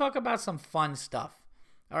football. Let's talk about some fun stuff.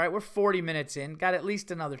 All right, we're 40 minutes in. Got at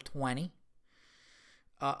least another 20.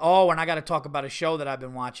 And I got to talk about a show that I've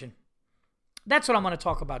been watching. That's what I'm going to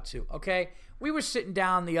talk about too, okay? We were sitting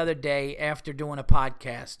down the other day after doing a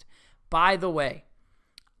podcast. By the way,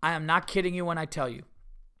 I am not kidding you when I tell you.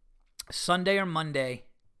 Sunday or Monday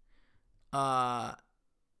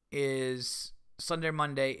is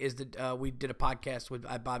we did a podcast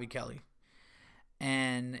with Bobby Kelly.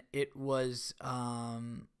 And it was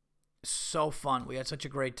so fun. We had such a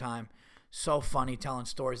great time. So funny, telling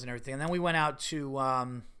stories and everything. And then we went out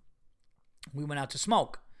to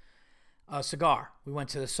smoke a cigar. We went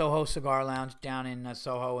to the Soho Cigar Lounge down in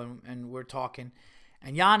Soho, and we're talking.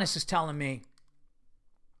 And Giannis is telling me,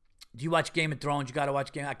 "Do you watch Game of Thrones? You got to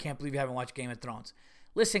watch Game. I can't believe you haven't watched Game of Thrones."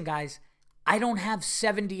 Listen, guys, I don't have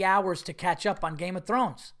 70 hours to catch up on Game of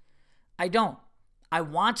Thrones. I don't. I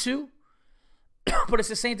want to. But it's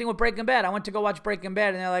the same thing with Breaking Bad. I went to go watch Breaking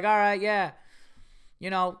Bad, and they're like, all right, yeah.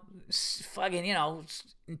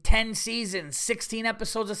 10 seasons, 16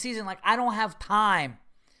 episodes a season. Like, I don't have time.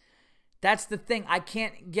 That's the thing. I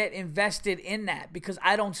can't get invested in that because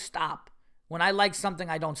I don't stop. When I like something,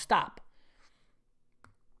 I don't stop.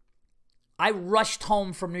 I rushed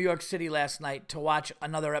home from New York City last night to watch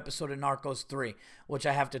another episode of Narcos 3, which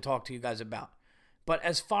I have to talk to you guys about. But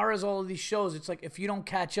as far as all of these shows, it's like if you don't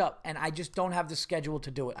catch up, and I just don't have the schedule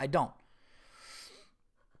to do it. I don't.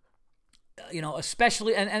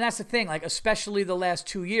 Especially, and that's the thing, like especially the last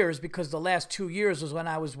 2 years, because the last 2 years was when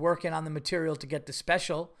I was working on the material to get the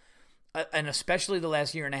special, and especially the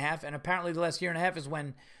last year and a half. And apparently the last year and a half is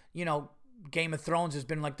when, Game of Thrones has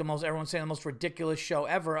been like everyone's saying the most ridiculous show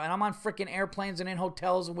ever. And I'm on freaking airplanes and in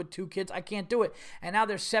hotels and with 2 kids. I can't do it. And now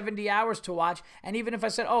there's 70 hours to watch. And even if I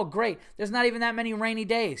said, oh, great, there's not even that many rainy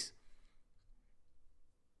days.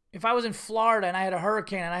 If I was in Florida and I had a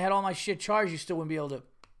hurricane and I had all my shit charged, you still wouldn't be able to.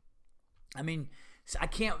 I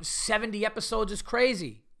can't. 70 episodes is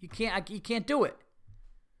crazy. You can't do it.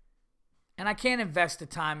 And I can't invest the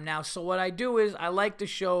time now. So what I do is I like the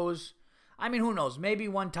shows. Who knows? Maybe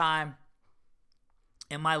one time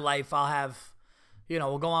in my life, I'll have,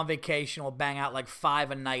 we'll go on vacation. We'll bang out like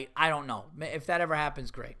 5 a night. I don't know. If that ever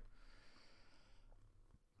happens, great.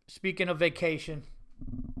 Speaking of vacation,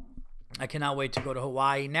 I cannot wait to go to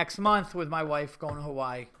Hawaii next month with my wife, going to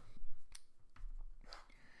Hawaii.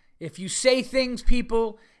 If you say things,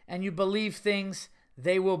 people, and you believe things,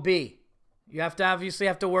 they will be. You obviously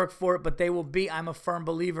have to work for it, but they will be. I'm a firm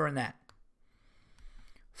believer in that.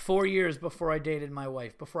 4 years before I dated my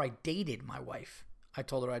wife, I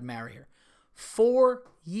told her I'd marry her. 4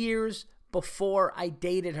 years before I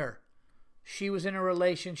dated her, she was in a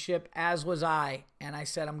relationship, as was I, and I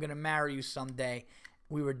said, I'm going to marry you someday.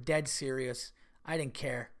 We were dead serious. I didn't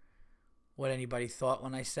care what anybody thought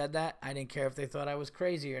when I said that. I didn't care if they thought I was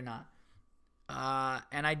crazy or not.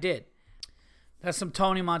 And I did. That's some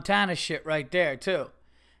Tony Montana shit right there, too.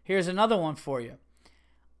 Here's another one for you.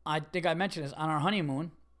 I think I mentioned this. On our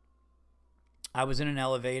honeymoon, I was in an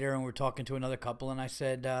elevator and we were talking to another couple, and I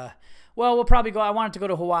said, we'll probably go. I wanted to go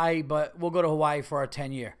to Hawaii, but we'll go to Hawaii for our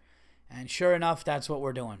 10-year. And sure enough, that's what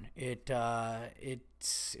we're doing.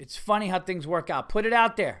 It's funny how things work out. Put it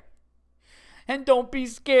out there. And don't be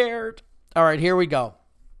scared. All right, here we go.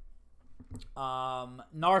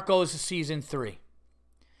 Narcos Season 3.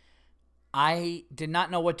 I did not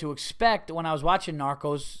know what to expect when I was watching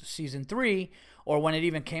Narcos Season 3, or when it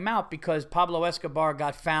even came out, because Pablo Escobar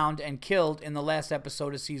got found and killed in the last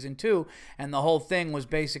episode of Season 2, and the whole thing was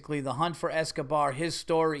basically the hunt for Escobar, his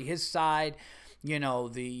story, his side,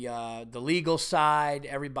 the legal side,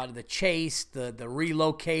 everybody, the chase, the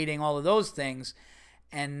relocating, all of those things.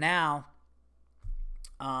 And now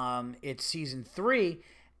it's Season 3,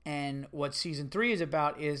 And what season 3 is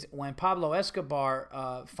about is when Pablo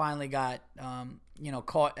Escobar finally got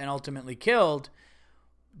caught and ultimately killed.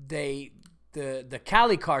 The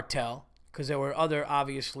Cali cartel, because there were other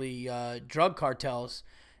obviously drug cartels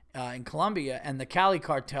in Colombia, and the Cali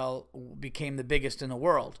cartel became the biggest in the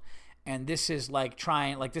world. And this is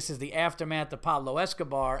this is the aftermath of Pablo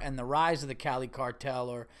Escobar and the rise of the Cali cartel,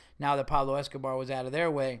 or now that Pablo Escobar was out of their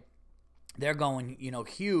way, they're going,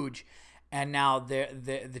 huge, and now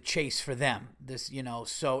the chase for them.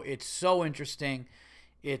 So it's so interesting.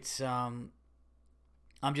 It's I'm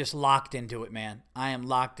just locked into it, man. I am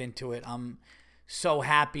locked into it. I'm so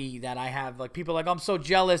happy that I have, people I'm so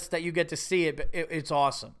jealous that you get to see it, but it's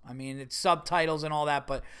awesome. I mean, it's subtitles and all that,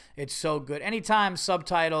 but it's so good. Anytime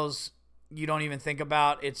subtitles you don't even think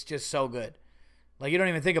about, it's just so good. You don't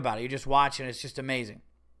even think about it. You just watch it. It's just amazing.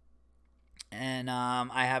 And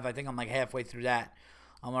I think I'm halfway through that.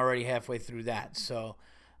 I'm already halfway through that. So,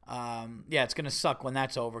 it's going to suck when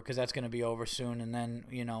that's over, because that's going to be over soon. And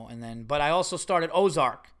then, but I also started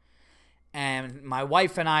Ozark. And my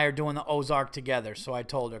wife and I are doing the Ozark together. So I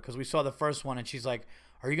told her, because we saw the first one, and she's like,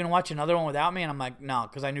 "Are you going to watch another one without me?" And I'm like, "No,"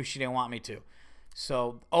 because I knew she didn't want me to.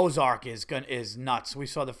 So Ozark is nuts. We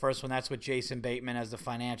saw the first one. That's with Jason Bateman as the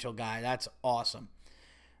financial guy. That's awesome.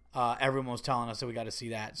 Everyone was telling us that we got to see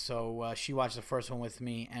that. So she watched the first one with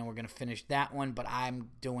me, and we're going to finish that one. But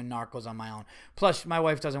I'm doing Narcos on my own. Plus, my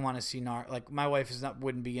wife doesn't want to see my wife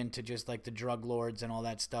wouldn't be into just the drug lords and all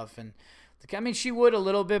that stuff. And I mean, she would a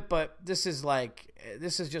little bit, but this is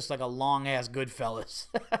just a long ass Goodfellas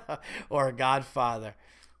or a Godfather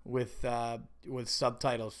with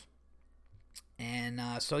subtitles. And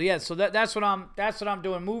so that's what I'm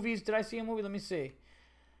doing. Movies? Did I see a movie? Let me see.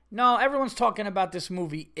 No, everyone's talking about this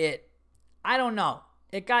movie, It. I don't know.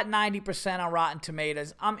 It got 90% on Rotten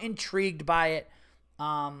Tomatoes. I'm intrigued by it.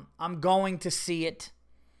 I'm going to see it,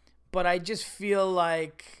 but I just feel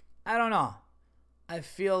I don't know. I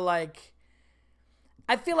feel like,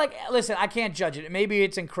 listen, I can't judge it. Maybe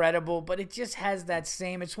it's incredible, but it just has that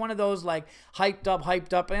same, it's one of those hyped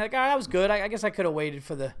up, and that was good. I guess I could have waited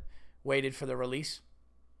for the release.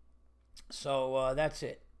 So that's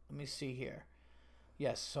it. Let me see here.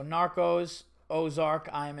 Yes, so Narcos, Ozark,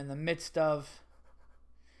 I am in the midst of,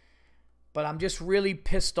 but I'm just really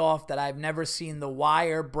pissed off that I've never seen The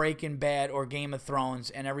Wire, Breaking Bad, or Game of Thrones,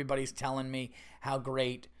 and everybody's telling me how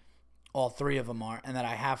great all three of them are, and that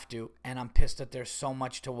I have to, and I'm pissed that there's so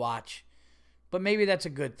much to watch. But maybe that's a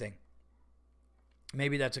good thing.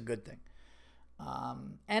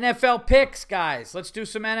 NFL picks, guys. Let's do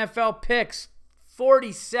some NFL picks.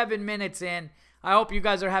 47 minutes in. I hope you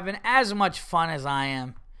guys are having as much fun as I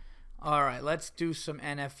am. All right, let's do some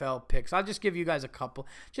NFL picks. I'll just give you guys a couple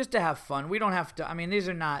just to have fun. We don't have to. I mean, these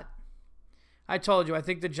are not. I told you, I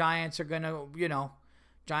think the Giants are going to,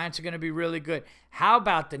 be really good. How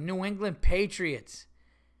about the New England Patriots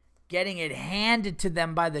getting it handed to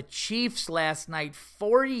them by the Chiefs last night,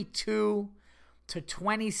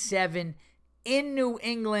 42-27 in New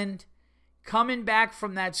England, coming back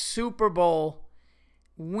from that Super Bowl,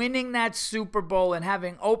 winning that Super Bowl and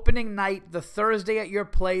having opening night the Thursday at your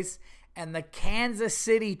place, and the Kansas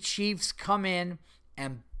City Chiefs come in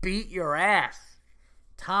and beat your ass.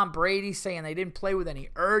 Tom Brady saying they didn't play with any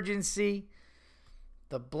urgency.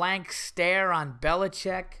 The blank stare on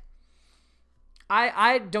Belichick.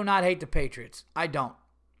 I do not hate the Patriots. I don't.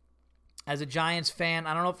 As a Giants fan,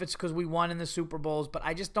 I don't know if it's because we won in the Super Bowls, but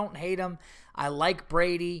I just don't hate them. I like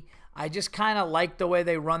Brady. I just kind of like the way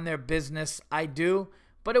they run their business. I do.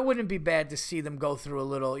 But it wouldn't be bad to see them go through a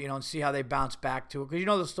little, and see how they bounce back to it. Because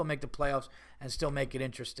they'll still make the playoffs and still make it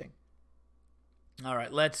interesting. All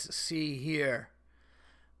right, let's see here.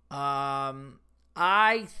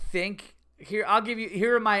 I think here I'm going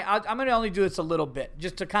to only do this a little bit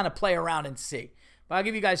just to kind of play around and see. But I'll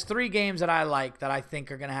give you guys 3 games that I like that I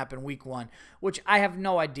think are going to happen week 1, which I have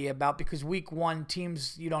no idea about because week 1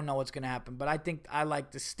 teams, you don't know what's going to happen. But I think I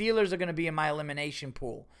like the Steelers are going to be in my elimination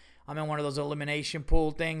pool. I'm in one of those elimination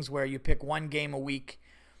pool things where you pick 1 game a week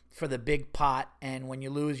for the big pot, and when you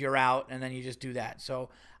lose, you're out, and then you just do that. So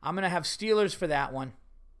I'm going to have Steelers for that one.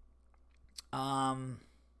 I'm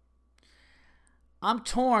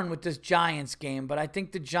torn with this Giants game, but I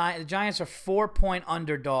think the Giants are 4-point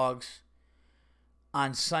underdogs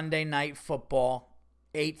on Sunday Night Football,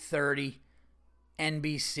 8:30,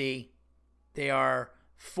 NBC. They are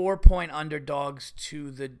 4-point underdogs to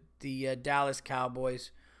the Dallas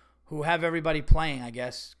Cowboys, who have everybody playing, I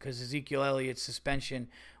guess, because Ezekiel Elliott's suspension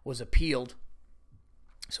was appealed,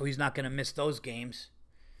 so he's not going to miss those games.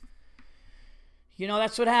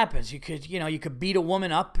 That's what happens. You could beat a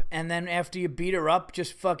woman up, and then after you beat her up,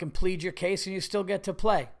 just fucking plead your case, and you still get to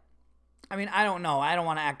play. I mean, I don't know. I don't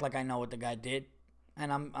want to act like I know what the guy did,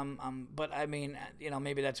 and but I mean,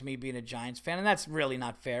 maybe that's me being a Giants fan, and that's really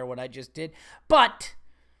not fair what I just did. But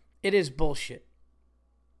it is bullshit.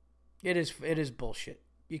 It is bullshit.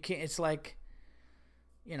 You can't. It's like,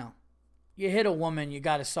 you hit a woman, you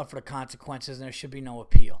got to suffer the consequences, and there should be no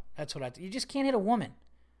appeal. That's what you just can't hit a woman.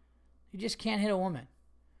 You just can't hit a woman.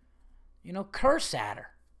 Curse at her.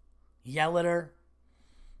 Yell at her.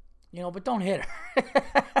 But don't hit her.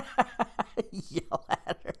 Yell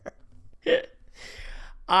at her.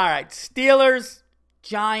 All right, Steelers,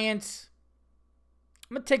 Giants.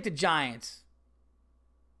 I'm going to take the Giants.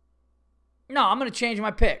 No, I'm going to change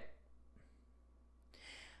my pick.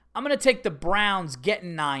 I'm going to take the Browns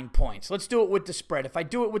getting 9 points. Let's do it with the spread. If I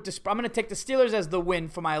do it with the spread, I'm going to take the Steelers as the win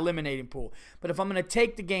for my eliminating pool. But if I'm going to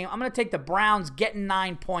take the game, I'm going to take the Browns getting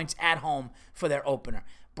 9 points at home for their opener.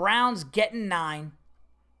 Browns getting 9.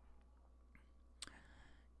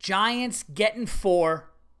 Giants getting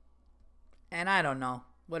 4. And I don't know.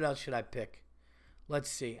 What else should I pick? Let's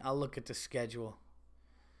see. I'll look at the schedule.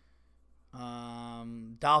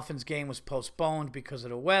 Dolphins game was postponed because of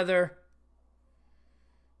the weather.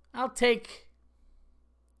 I'll take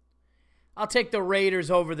the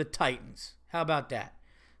Raiders over the Titans. How about that?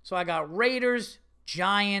 So I got Raiders,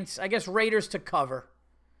 Giants. I guess Raiders to cover.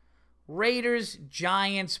 Raiders,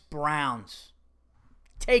 Giants, Browns.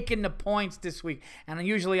 Taking the points this week. And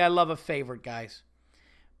usually I love a favorite, guys.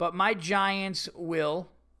 But my Giants will.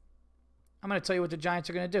 I'm going to tell you what the Giants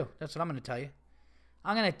are going to do. That's what I'm going to tell you.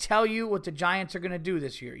 I'm going to tell you what the Giants are going to do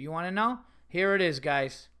this year. You want to know? Here it is,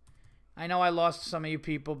 guys. I know I lost some of you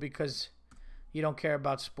people because you don't care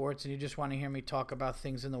about sports and you just want to hear me talk about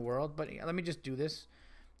things in the world. But let me just do this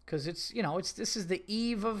because this is the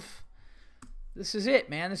eve of, this is it,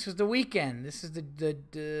 man. This is the weekend. This is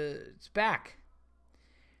it's back.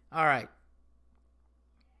 All right.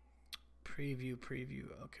 Preview.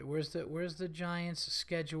 Okay, where's the Giants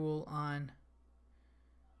schedule on?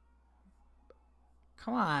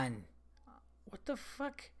 Come on. What the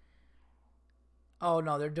fuck? Oh,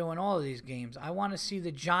 no, they're doing all of these games. I want to see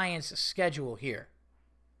the Giants' schedule here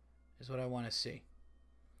is what I want to see.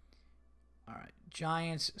 All right,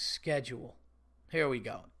 Giants' schedule. Here we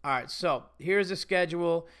go. All right, so here's the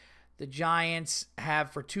schedule the Giants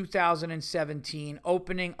have for 2017,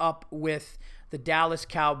 opening up with the Dallas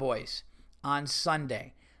Cowboys on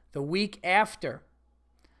Sunday. The week after,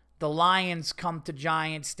 the Lions come to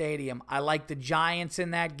Giant Stadium. I like the Giants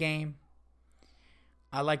in that game.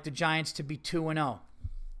 I like the Giants to be 2-0.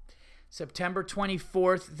 September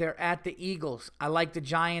 24th, they're at the Eagles. I like the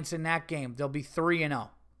Giants in that game. They'll be 3-0.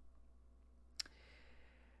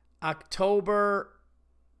 October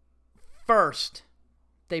 1st,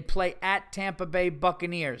 they play at Tampa Bay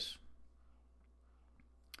Buccaneers.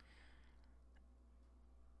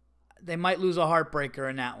 They might lose a heartbreaker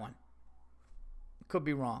in that one. Could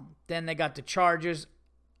be wrong. Then they got the Chargers.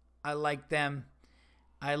 I like them.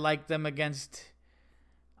 I like them against...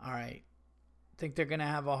 All right. I think they're going to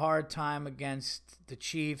have a hard time against the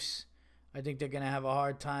Chiefs. I think they're going to have a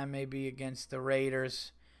hard time maybe against the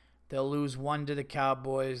Raiders. They'll lose 1 to the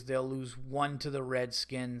Cowboys. They'll lose 1 to the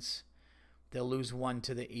Redskins. They'll lose 1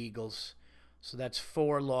 to the Eagles. So that's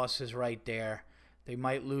 4 losses right there. They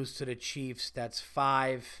might lose to the Chiefs. That's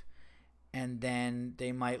 5. And then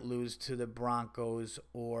they might lose to the Broncos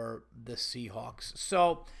or the Seahawks.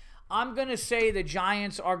 So I'm going to say the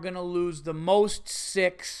Giants are going to lose the most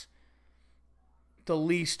 6, the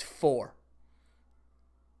least 4.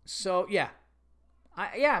 So, yeah.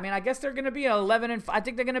 I mean, I guess they're going to be an 11-5. I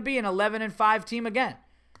think they're going to be an 11-5 team again.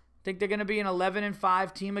 They're going to be an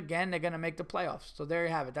 11-5 team again. They're going to make the playoffs. So there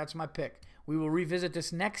you have it. That's my pick. We will revisit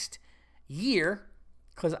this next year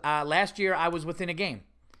because last year I was within a game.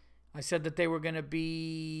 I said that they were going to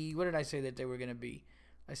be, what did I say that they were going to be?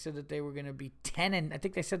 I said that they were going to be 10 I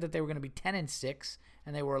think they said that they were going to be 10-6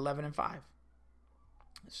 and they were 11-5.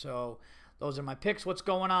 So those are my picks. What's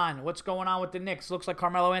going on? What's going on with the Knicks? Looks like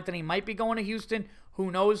Carmelo Anthony might be going to Houston. Who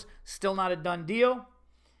knows? Still not a done deal.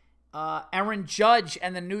 Aaron Judge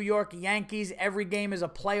and the New York Yankees. Every game is a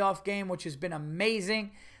playoff game, which has been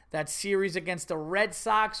amazing. That series against the Red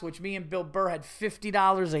Sox, which me and Bill Burr had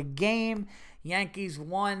 $50 a game. Yankees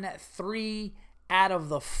won 3 out of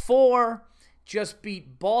the 4. Just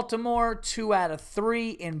beat Baltimore 2 out of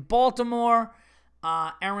 3 in Baltimore.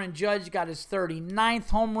 Aaron Judge got his 39th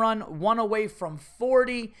home run, 1 away from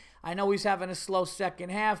 40. I know he's having a slow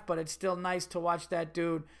second half, but it's still nice to watch that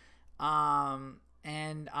dude.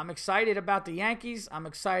 And I'm excited about the Yankees. I'm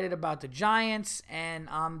excited about the Giants. And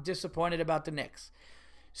I'm disappointed about the Knicks.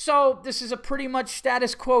 So this is a pretty much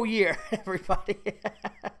status quo year, everybody.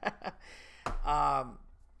 I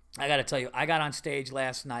got to tell you, I got on stage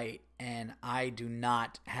last night, and I do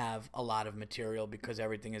not have a lot of material because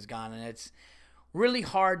everything is gone. And it's really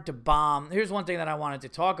hard to bomb. Here's one thing that I wanted to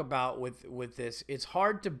talk about with this. It's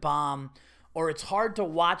hard to bomb, or it's hard to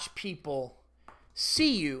watch people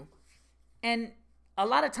see you and a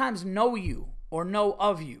lot of times know you or know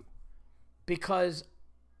of you, because,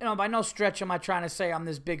 by no stretch am I trying to say I'm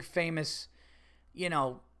this big famous,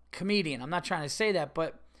 comedian. I'm not trying to say that,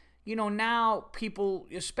 but now people,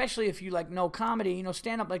 especially if you know comedy,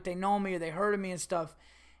 stand up, like they know me or they heard of me and stuff.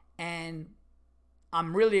 And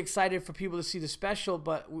I'm really excited for people to see the special,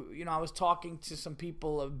 but I was talking to some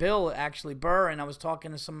people, Bill, actually, Burr, and I was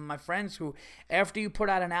talking to some of my friends who, after you put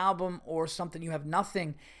out an album or something, you have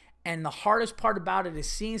nothing. And the hardest part about it is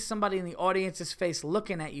seeing somebody in the audience's face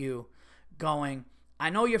looking at you going,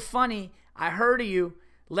 I know you're funny. I heard of you.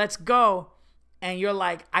 Let's go. And you're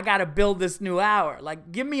like, I got to build this new hour.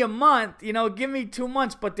 Like, give me a month, give me 2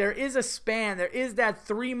 months. But there is a span. There is that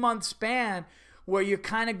 3-month span where you're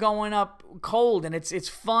kind of going up cold. And it's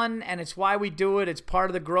fun, and it's why we do it. It's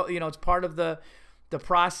part of the growth. It's part of the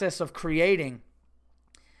process of creating.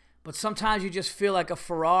 But sometimes you just feel like a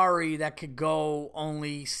Ferrari that could go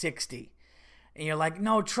only 60. And you're like,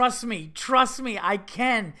 no, trust me, I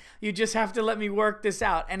can. You just have to let me work this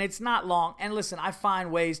out. And it's not long. And listen, I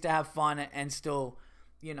find ways to have fun and still,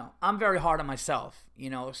 I'm very hard on myself,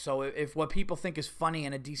 So if what people think is funny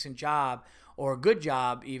and a decent job or a good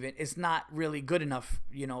job even, it's not really good enough,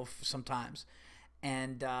 sometimes.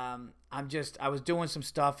 And I was doing some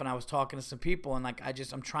stuff and I was talking to some people, and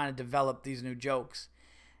I'm trying to develop these new jokes.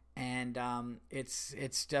 And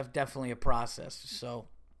it's definitely a process. So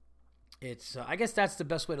it's I guess that's the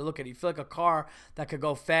best way to look at it. You feel like a car that could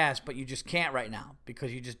go fast, but you just can't right now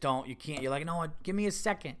because you can't. You're like, no, give me a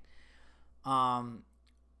second.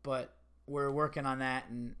 But we're working on that,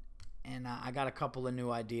 and I got a couple of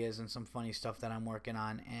new ideas and some funny stuff that I'm working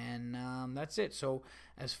on, and that's it. So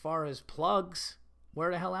as far as plugs,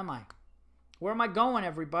 where the hell am I? Where am I going,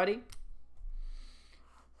 everybody?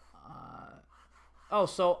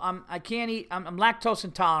 So I can't eat. I'm lactose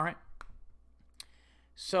intolerant.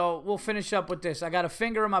 So we'll finish up with this. I got a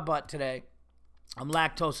finger in my butt today. I'm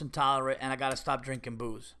lactose intolerant, and I got to stop drinking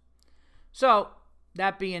booze. So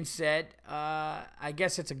that being said, I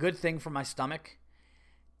guess it's a good thing for my stomach.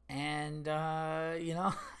 And, got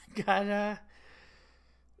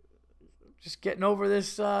just getting over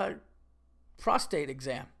this prostate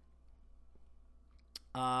exam.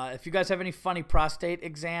 If you guys have any funny prostate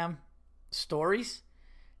exam stories,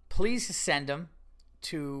 please send them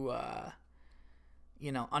to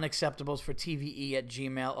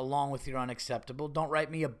unacceptablesfortve@gmail.com along with your unacceptable. Don't write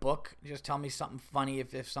me a book. Just tell me something funny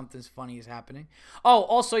if something's funny is happening. Oh,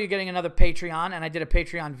 also, you're getting another Patreon, and I did a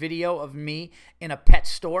Patreon video of me in a pet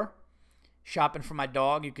store shopping for my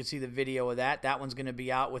dog. You can see the video of that. That one's going to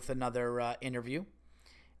be out with another interview.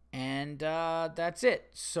 And that's it.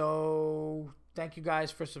 So thank you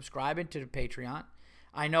guys for subscribing to the Patreon.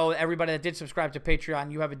 I know everybody that did subscribe to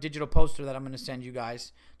Patreon, you have a digital poster that I'm going to send you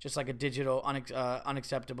guys, just like a digital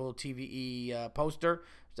unacceptable TVE poster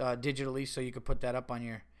digitally, so you could put that up on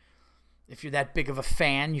your, if you're that big of a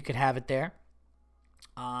fan, you could have it there.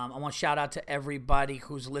 I want to shout out to everybody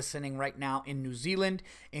who's listening right now in New Zealand,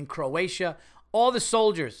 in Croatia, all the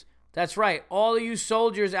soldiers. That's right, all of you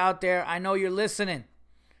soldiers out there, I know you're listening.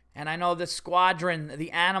 And I know the squadron,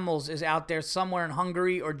 the animals, is out there somewhere in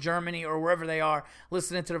Hungary or Germany or wherever they are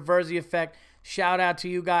listening to the Verzi Effect. Shout out to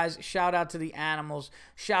you guys. Shout out to the animals.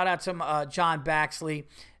 Shout out to John Baxley.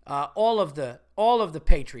 All of the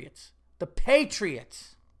Patriots. The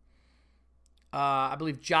Patriots. I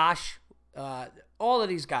believe Josh. All of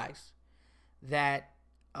these guys that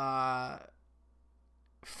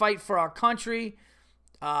fight for our country,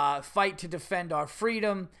 fight to defend our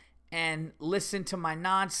freedom, and listen to my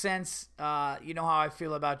nonsense. You know how I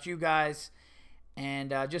feel about you guys.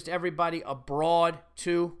 And just everybody abroad,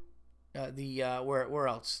 too. Where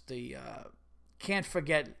else? Can't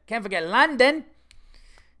forget London.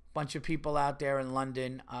 Bunch of people out there in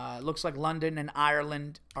London. Looks like London and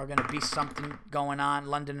Ireland are going to be something going on.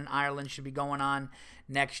 London and Ireland should be going on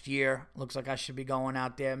next year. Looks like I should be going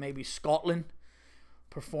out there. Maybe Scotland,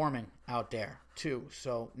 performing out there, too.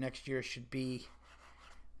 So next year should be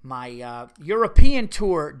my European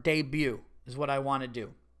tour debut is what I want to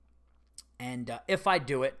do. And if I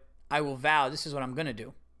do it, I will vow, this is what I'm going to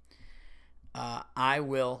do. I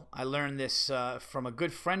learned this from a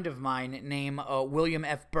good friend of mine named William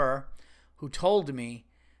F. Burr, who told me,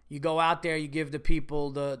 you go out there, you give the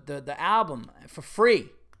people the album for free.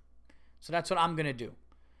 So that's what I'm going to do,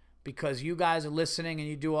 because you guys are listening and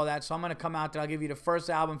you do all that. So I'm going to come out there. I'll give you the first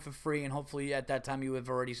album for free, and hopefully at that time you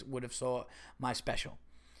would have saw my special.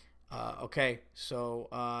 Okay, so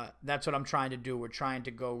that's what I'm trying to do. We're trying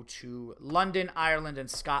to go to London, Ireland, and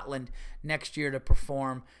Scotland next year to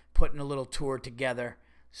perform, putting a little tour together.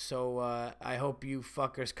 So I hope you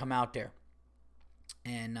fuckers come out there,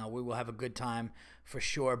 and we will have a good time for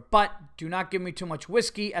sure. But do not give me too much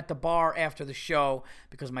whiskey at the bar after the show,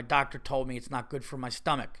 because my doctor told me it's not good for my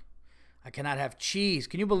stomach. I cannot have cheese.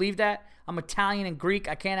 Can you believe that? I'm Italian and Greek.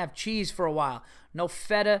 I can't have cheese for a while. No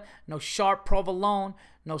feta, no sharp provolone,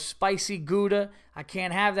 no spicy Gouda. I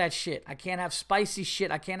can't have that shit. I can't have spicy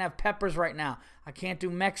shit. I can't have peppers right now. I can't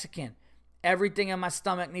do Mexican. Everything in my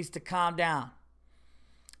stomach needs to calm down.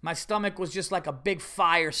 My stomach was just like a big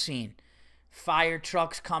fire scene. Fire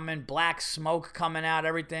trucks coming, black smoke coming out,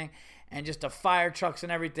 everything. And just the fire trucks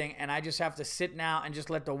and everything, and I just have to sit now and just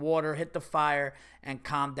let the water hit the fire and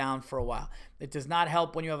calm down for a while. It does not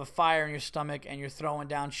help when you have a fire in your stomach and you're throwing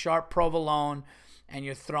down sharp provolone and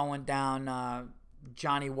you're throwing down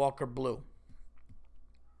Johnny Walker Blue,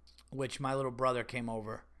 which my little brother came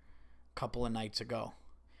over a couple of nights ago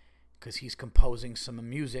because he's composing some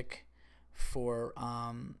music for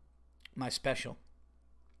my special,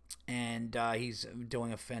 and he's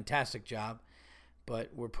doing a fantastic job.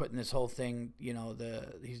 But we're putting this whole thing,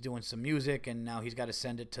 he's doing some music, and now he's got to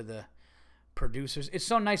send it to the producers. It's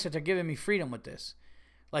so nice that they're giving me freedom with this.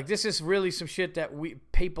 Like, this is really some shit that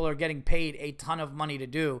people are getting paid a ton of money to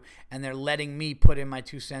do, and they're letting me put in my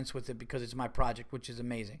 2 cents with it because it's my project, which is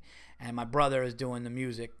amazing. And my brother is doing the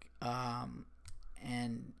music,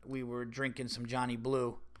 and we were drinking some Johnny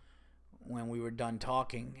Blue when we were done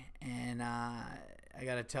talking, and I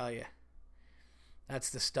got to tell you,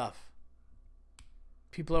 that's the stuff.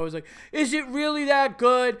 People are always like, is it really that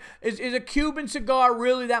good? Is a Cuban cigar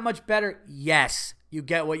really that much better? Yes, you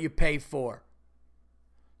get what you pay for.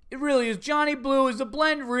 It really is. Johnny Blue, is the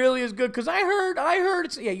blend really as good? Because I heard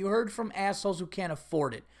it's, yeah, you heard from assholes who can't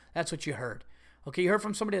afford it. That's what you heard. Okay, you heard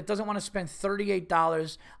from somebody that doesn't want to spend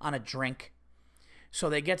 $38 on a drink. So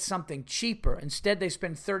they get something cheaper. Instead, they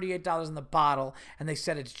spend $38 on the bottle, and they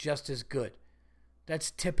said it's just as good.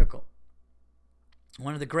 That's typical.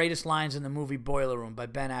 One of the greatest lines in the movie Boiler Room by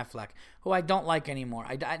Ben Affleck, who I don't like anymore.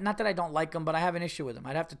 Not that I don't like him, but I have an issue with him.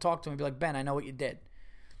 I'd have to talk to him and be like, Ben, I know what you did.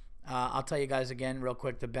 I'll tell you guys again real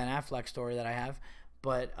quick the Ben Affleck story that I have.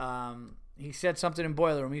 But he said something in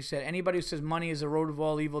Boiler Room. He said, anybody who says money is the root of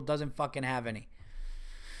all evil doesn't fucking have any.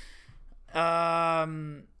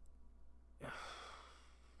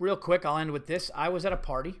 Real quick, I'll end with this. I was at a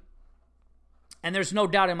party. And there's no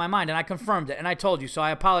doubt in my mind, and I confirmed it, and I told you, so I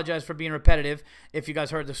apologize for being repetitive if you guys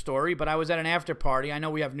heard the story, but I was at an after party. I know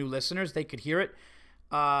we have new listeners. They could hear it.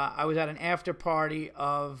 I was at an after party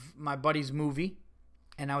of my buddy's movie,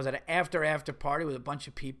 and I was at an after party with a bunch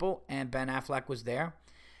of people, and Ben Affleck was there,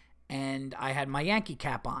 and I had my Yankee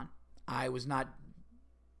cap on. I was not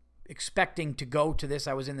expecting to go to this.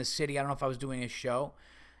 I was in the city. I don't know if I was doing a show.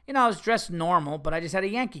 I was dressed normal, but I just had a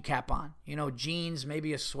Yankee cap on. Jeans,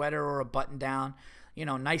 maybe a sweater or a button down.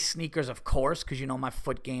 Nice sneakers, of course, because my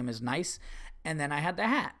foot game is nice. And then I had the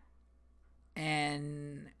hat.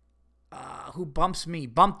 And who bumped me,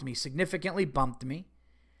 significantly bumped me.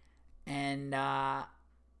 And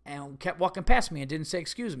kept walking past me and didn't say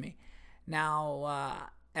excuse me. Now,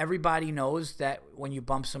 everybody knows that when you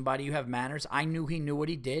bump somebody, you have manners. I knew he knew what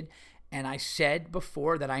he did. And I said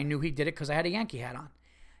before that I knew he did it because I had a Yankee hat on.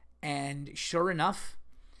 And sure enough,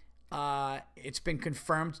 it's been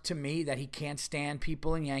confirmed to me that he can't stand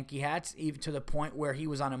people in Yankee hats, even to the point where he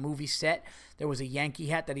was on a movie set. There was a Yankee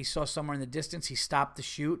hat that he saw somewhere in the distance. He stopped the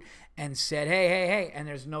shoot and said, hey. And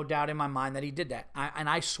there's no doubt in my mind that he did that. And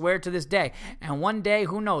I swear to this day. And one day,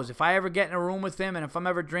 who knows, if I ever get in a room with him and if I'm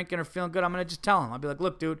ever drinking or feeling good, I'm going to just tell him. I'll be like,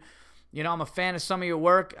 look, dude, I'm a fan of some of your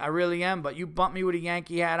work. I really am. But you bumped me with a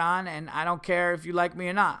Yankee hat on, and I don't care if you like me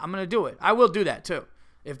or not. I'm going to do it. I will do that, too.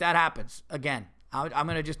 If that happens, again, I'm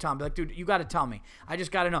going to just tell him, be like, dude, you got to tell me. I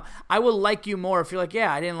just got to know. I will like you more if you're like,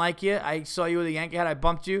 yeah, I didn't like you. I saw you with a Yankee hat. I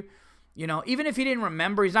bumped you. Even if he didn't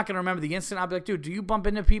remember, he's not going to remember the incident. I'll be like, dude, do you bump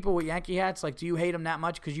into people with Yankee hats? Like, do you hate them that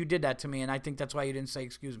much? Because you did that to me, and I think that's why you didn't say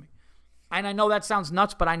excuse me. And I know that sounds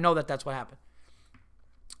nuts, but I know that that's what happened.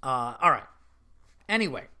 All right.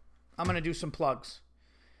 Anyway, I'm going to do some plugs.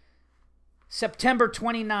 September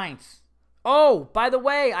 29th. Oh, by the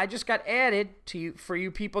way, I just got added to you for you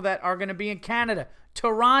people that are going to be in Canada.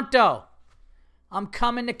 Toronto. I'm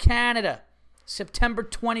coming to Canada. September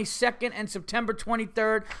 22nd and September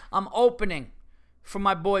 23rd. I'm opening for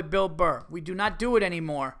my boy Bill Burr. We do not do it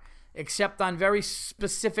anymore, except on very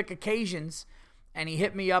specific occasions. And he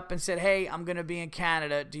hit me up and said, hey, I'm going to be in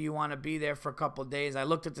Canada. Do you want to be there for a couple of days? I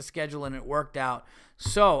looked at the schedule and it worked out.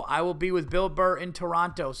 So I will be with Bill Burr in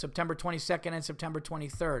Toronto, September 22nd and September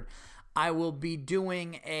 23rd. I will be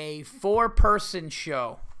doing a 4-person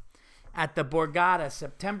show at the Borgata,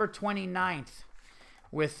 September 29th,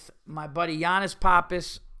 with my buddy Giannis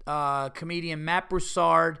Pappas, comedian Matt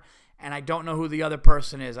Broussard, and I don't know who the other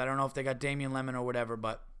person is. I don't know if they got Damian Lemon or whatever,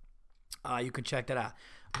 but you can check that out.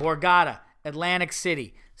 Borgata, Atlantic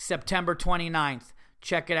City, September 29th.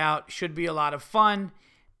 Check it out. Should be a lot of fun.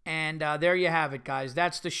 And there you have it, guys.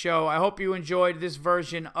 That's the show. I hope you enjoyed this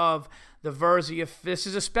version of the Verzi. This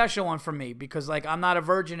is a special one for me because, like, I'm not a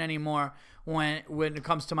virgin anymore when it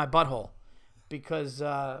comes to my butthole because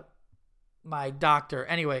my doctor.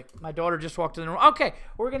 Anyway, my daughter just walked in the room. Okay,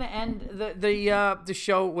 we're gonna end the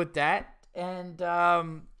show with that, and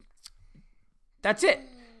that's it.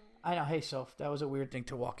 I know. Hey, Soph, that was a weird thing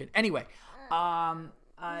to walk in. Anyway,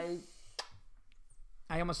 I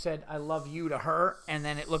almost said I love you to her, and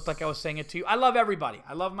then it looked like I was saying it to you. I love everybody.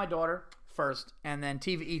 I love my daughter first, and then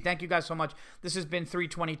TVE. Thank you guys so much. This has been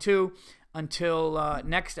 322. Until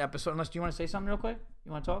next episode. Unless, do you want to say something real quick?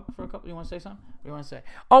 You want to talk for a couple? You want to say something? What do you want to say?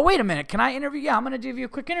 Oh, wait a minute. Can I interview? Yeah, I'm going to give you a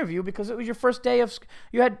quick interview because it was your first day of.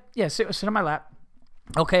 You had sit on my lap.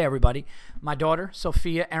 Okay, everybody. My daughter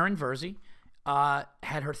Sophia Erin Verzi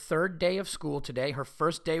had her 3rd day of school today. Her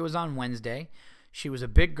first day was on Wednesday. She was a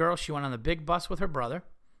big girl. She went on the big bus with her brother,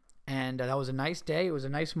 and that was a nice day. It was a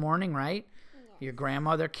nice morning, right? Yeah. Your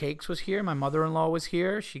grandmother Cakes was here. My mother-in-law was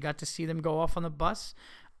here. She got to see them go off on the bus.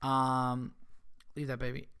 Leave that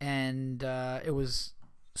baby. And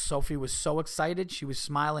Sophie was so excited. She was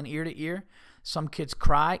smiling ear to ear. Some kids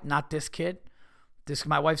cry. Not this kid.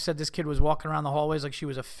 My wife said this kid was walking around the hallways like she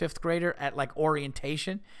was a 5th grader at like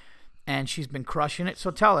orientation, and she's been crushing it. So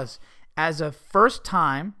tell us, as a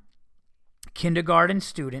first-time kindergarten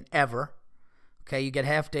student ever, okay, you get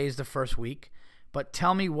half days the first week, but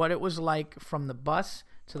tell me what it was like from the bus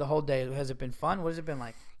to the whole day. Has it been fun? What has it been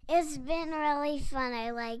like? It's been really fun. I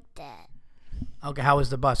liked it. Okay, how was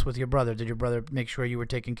the bus with your brother? Did your brother make sure you were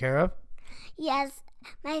taken care of? Yes.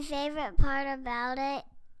 My favorite part about it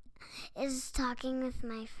is talking with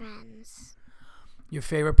my friends. Your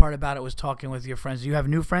favorite part about it was talking with your friends. Do you have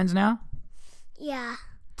new friends now? Yeah,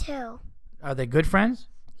 2. Are they good friends?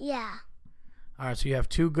 Yeah. All right, so you have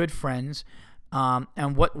 2 good friends.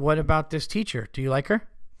 And what about this teacher? Do you like her?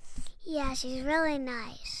 Yeah, she's really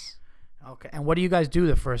nice. Okay, and what do you guys do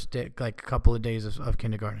the first day, like a couple of days of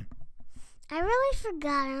kindergarten? I really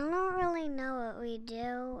forgot. I don't really know what we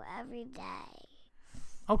do every day.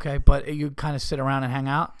 Okay, but you kind of sit around and hang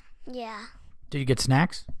out? Yeah. Do you get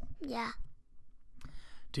snacks? Yeah.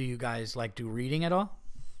 Do you guys do reading at all?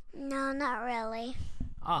 No, not really.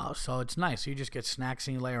 Oh, so it's nice. You just get snacks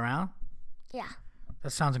and you lay around? Yeah.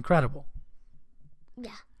 That sounds incredible.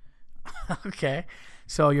 Yeah. Okay.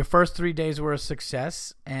 So your first 3 days were a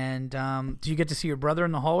success. And do you get to see your brother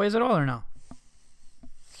in the hallways at all or no?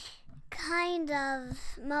 Kind of.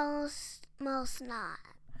 Most not.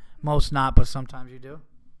 Most not, but sometimes you do?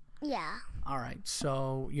 Yeah. All right.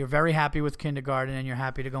 So you're very happy with kindergarten and you're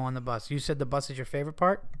happy to go on the bus. You said the bus is your favorite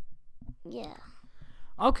part? Yeah.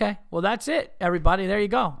 Okay. Well, that's it, everybody. There you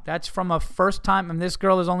go. That's from a first time. And this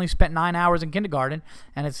girl has only spent 9 hours in kindergarten,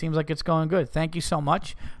 and it seems like it's going good. Thank you so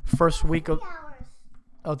much. First week of... 3 hours.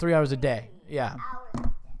 Oh, 3 hours a day. Yeah.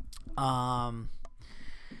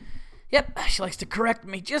 Yep. She likes to correct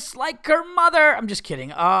me just like her mother. I'm just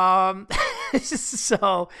kidding.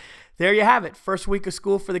 So there you have it. First week of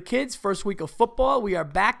school for the kids. First week of football. We are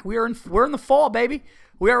back. We're in the fall, baby.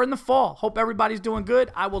 We are in the fall. Hope everybody's doing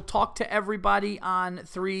good. I will talk to everybody on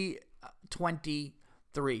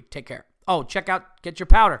 3/23. Take care. Oh, get your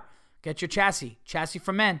powder. Get your chassis. Chassis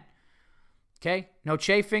for men. Okay? No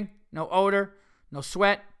chafing, no odor, no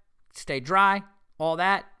sweat. Stay dry. All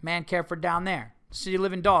that. Man care for down there. City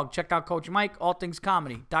Living Dog. Check out Coach Mike,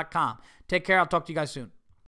 allthingscomedy.com. Take care. I'll talk to you guys soon.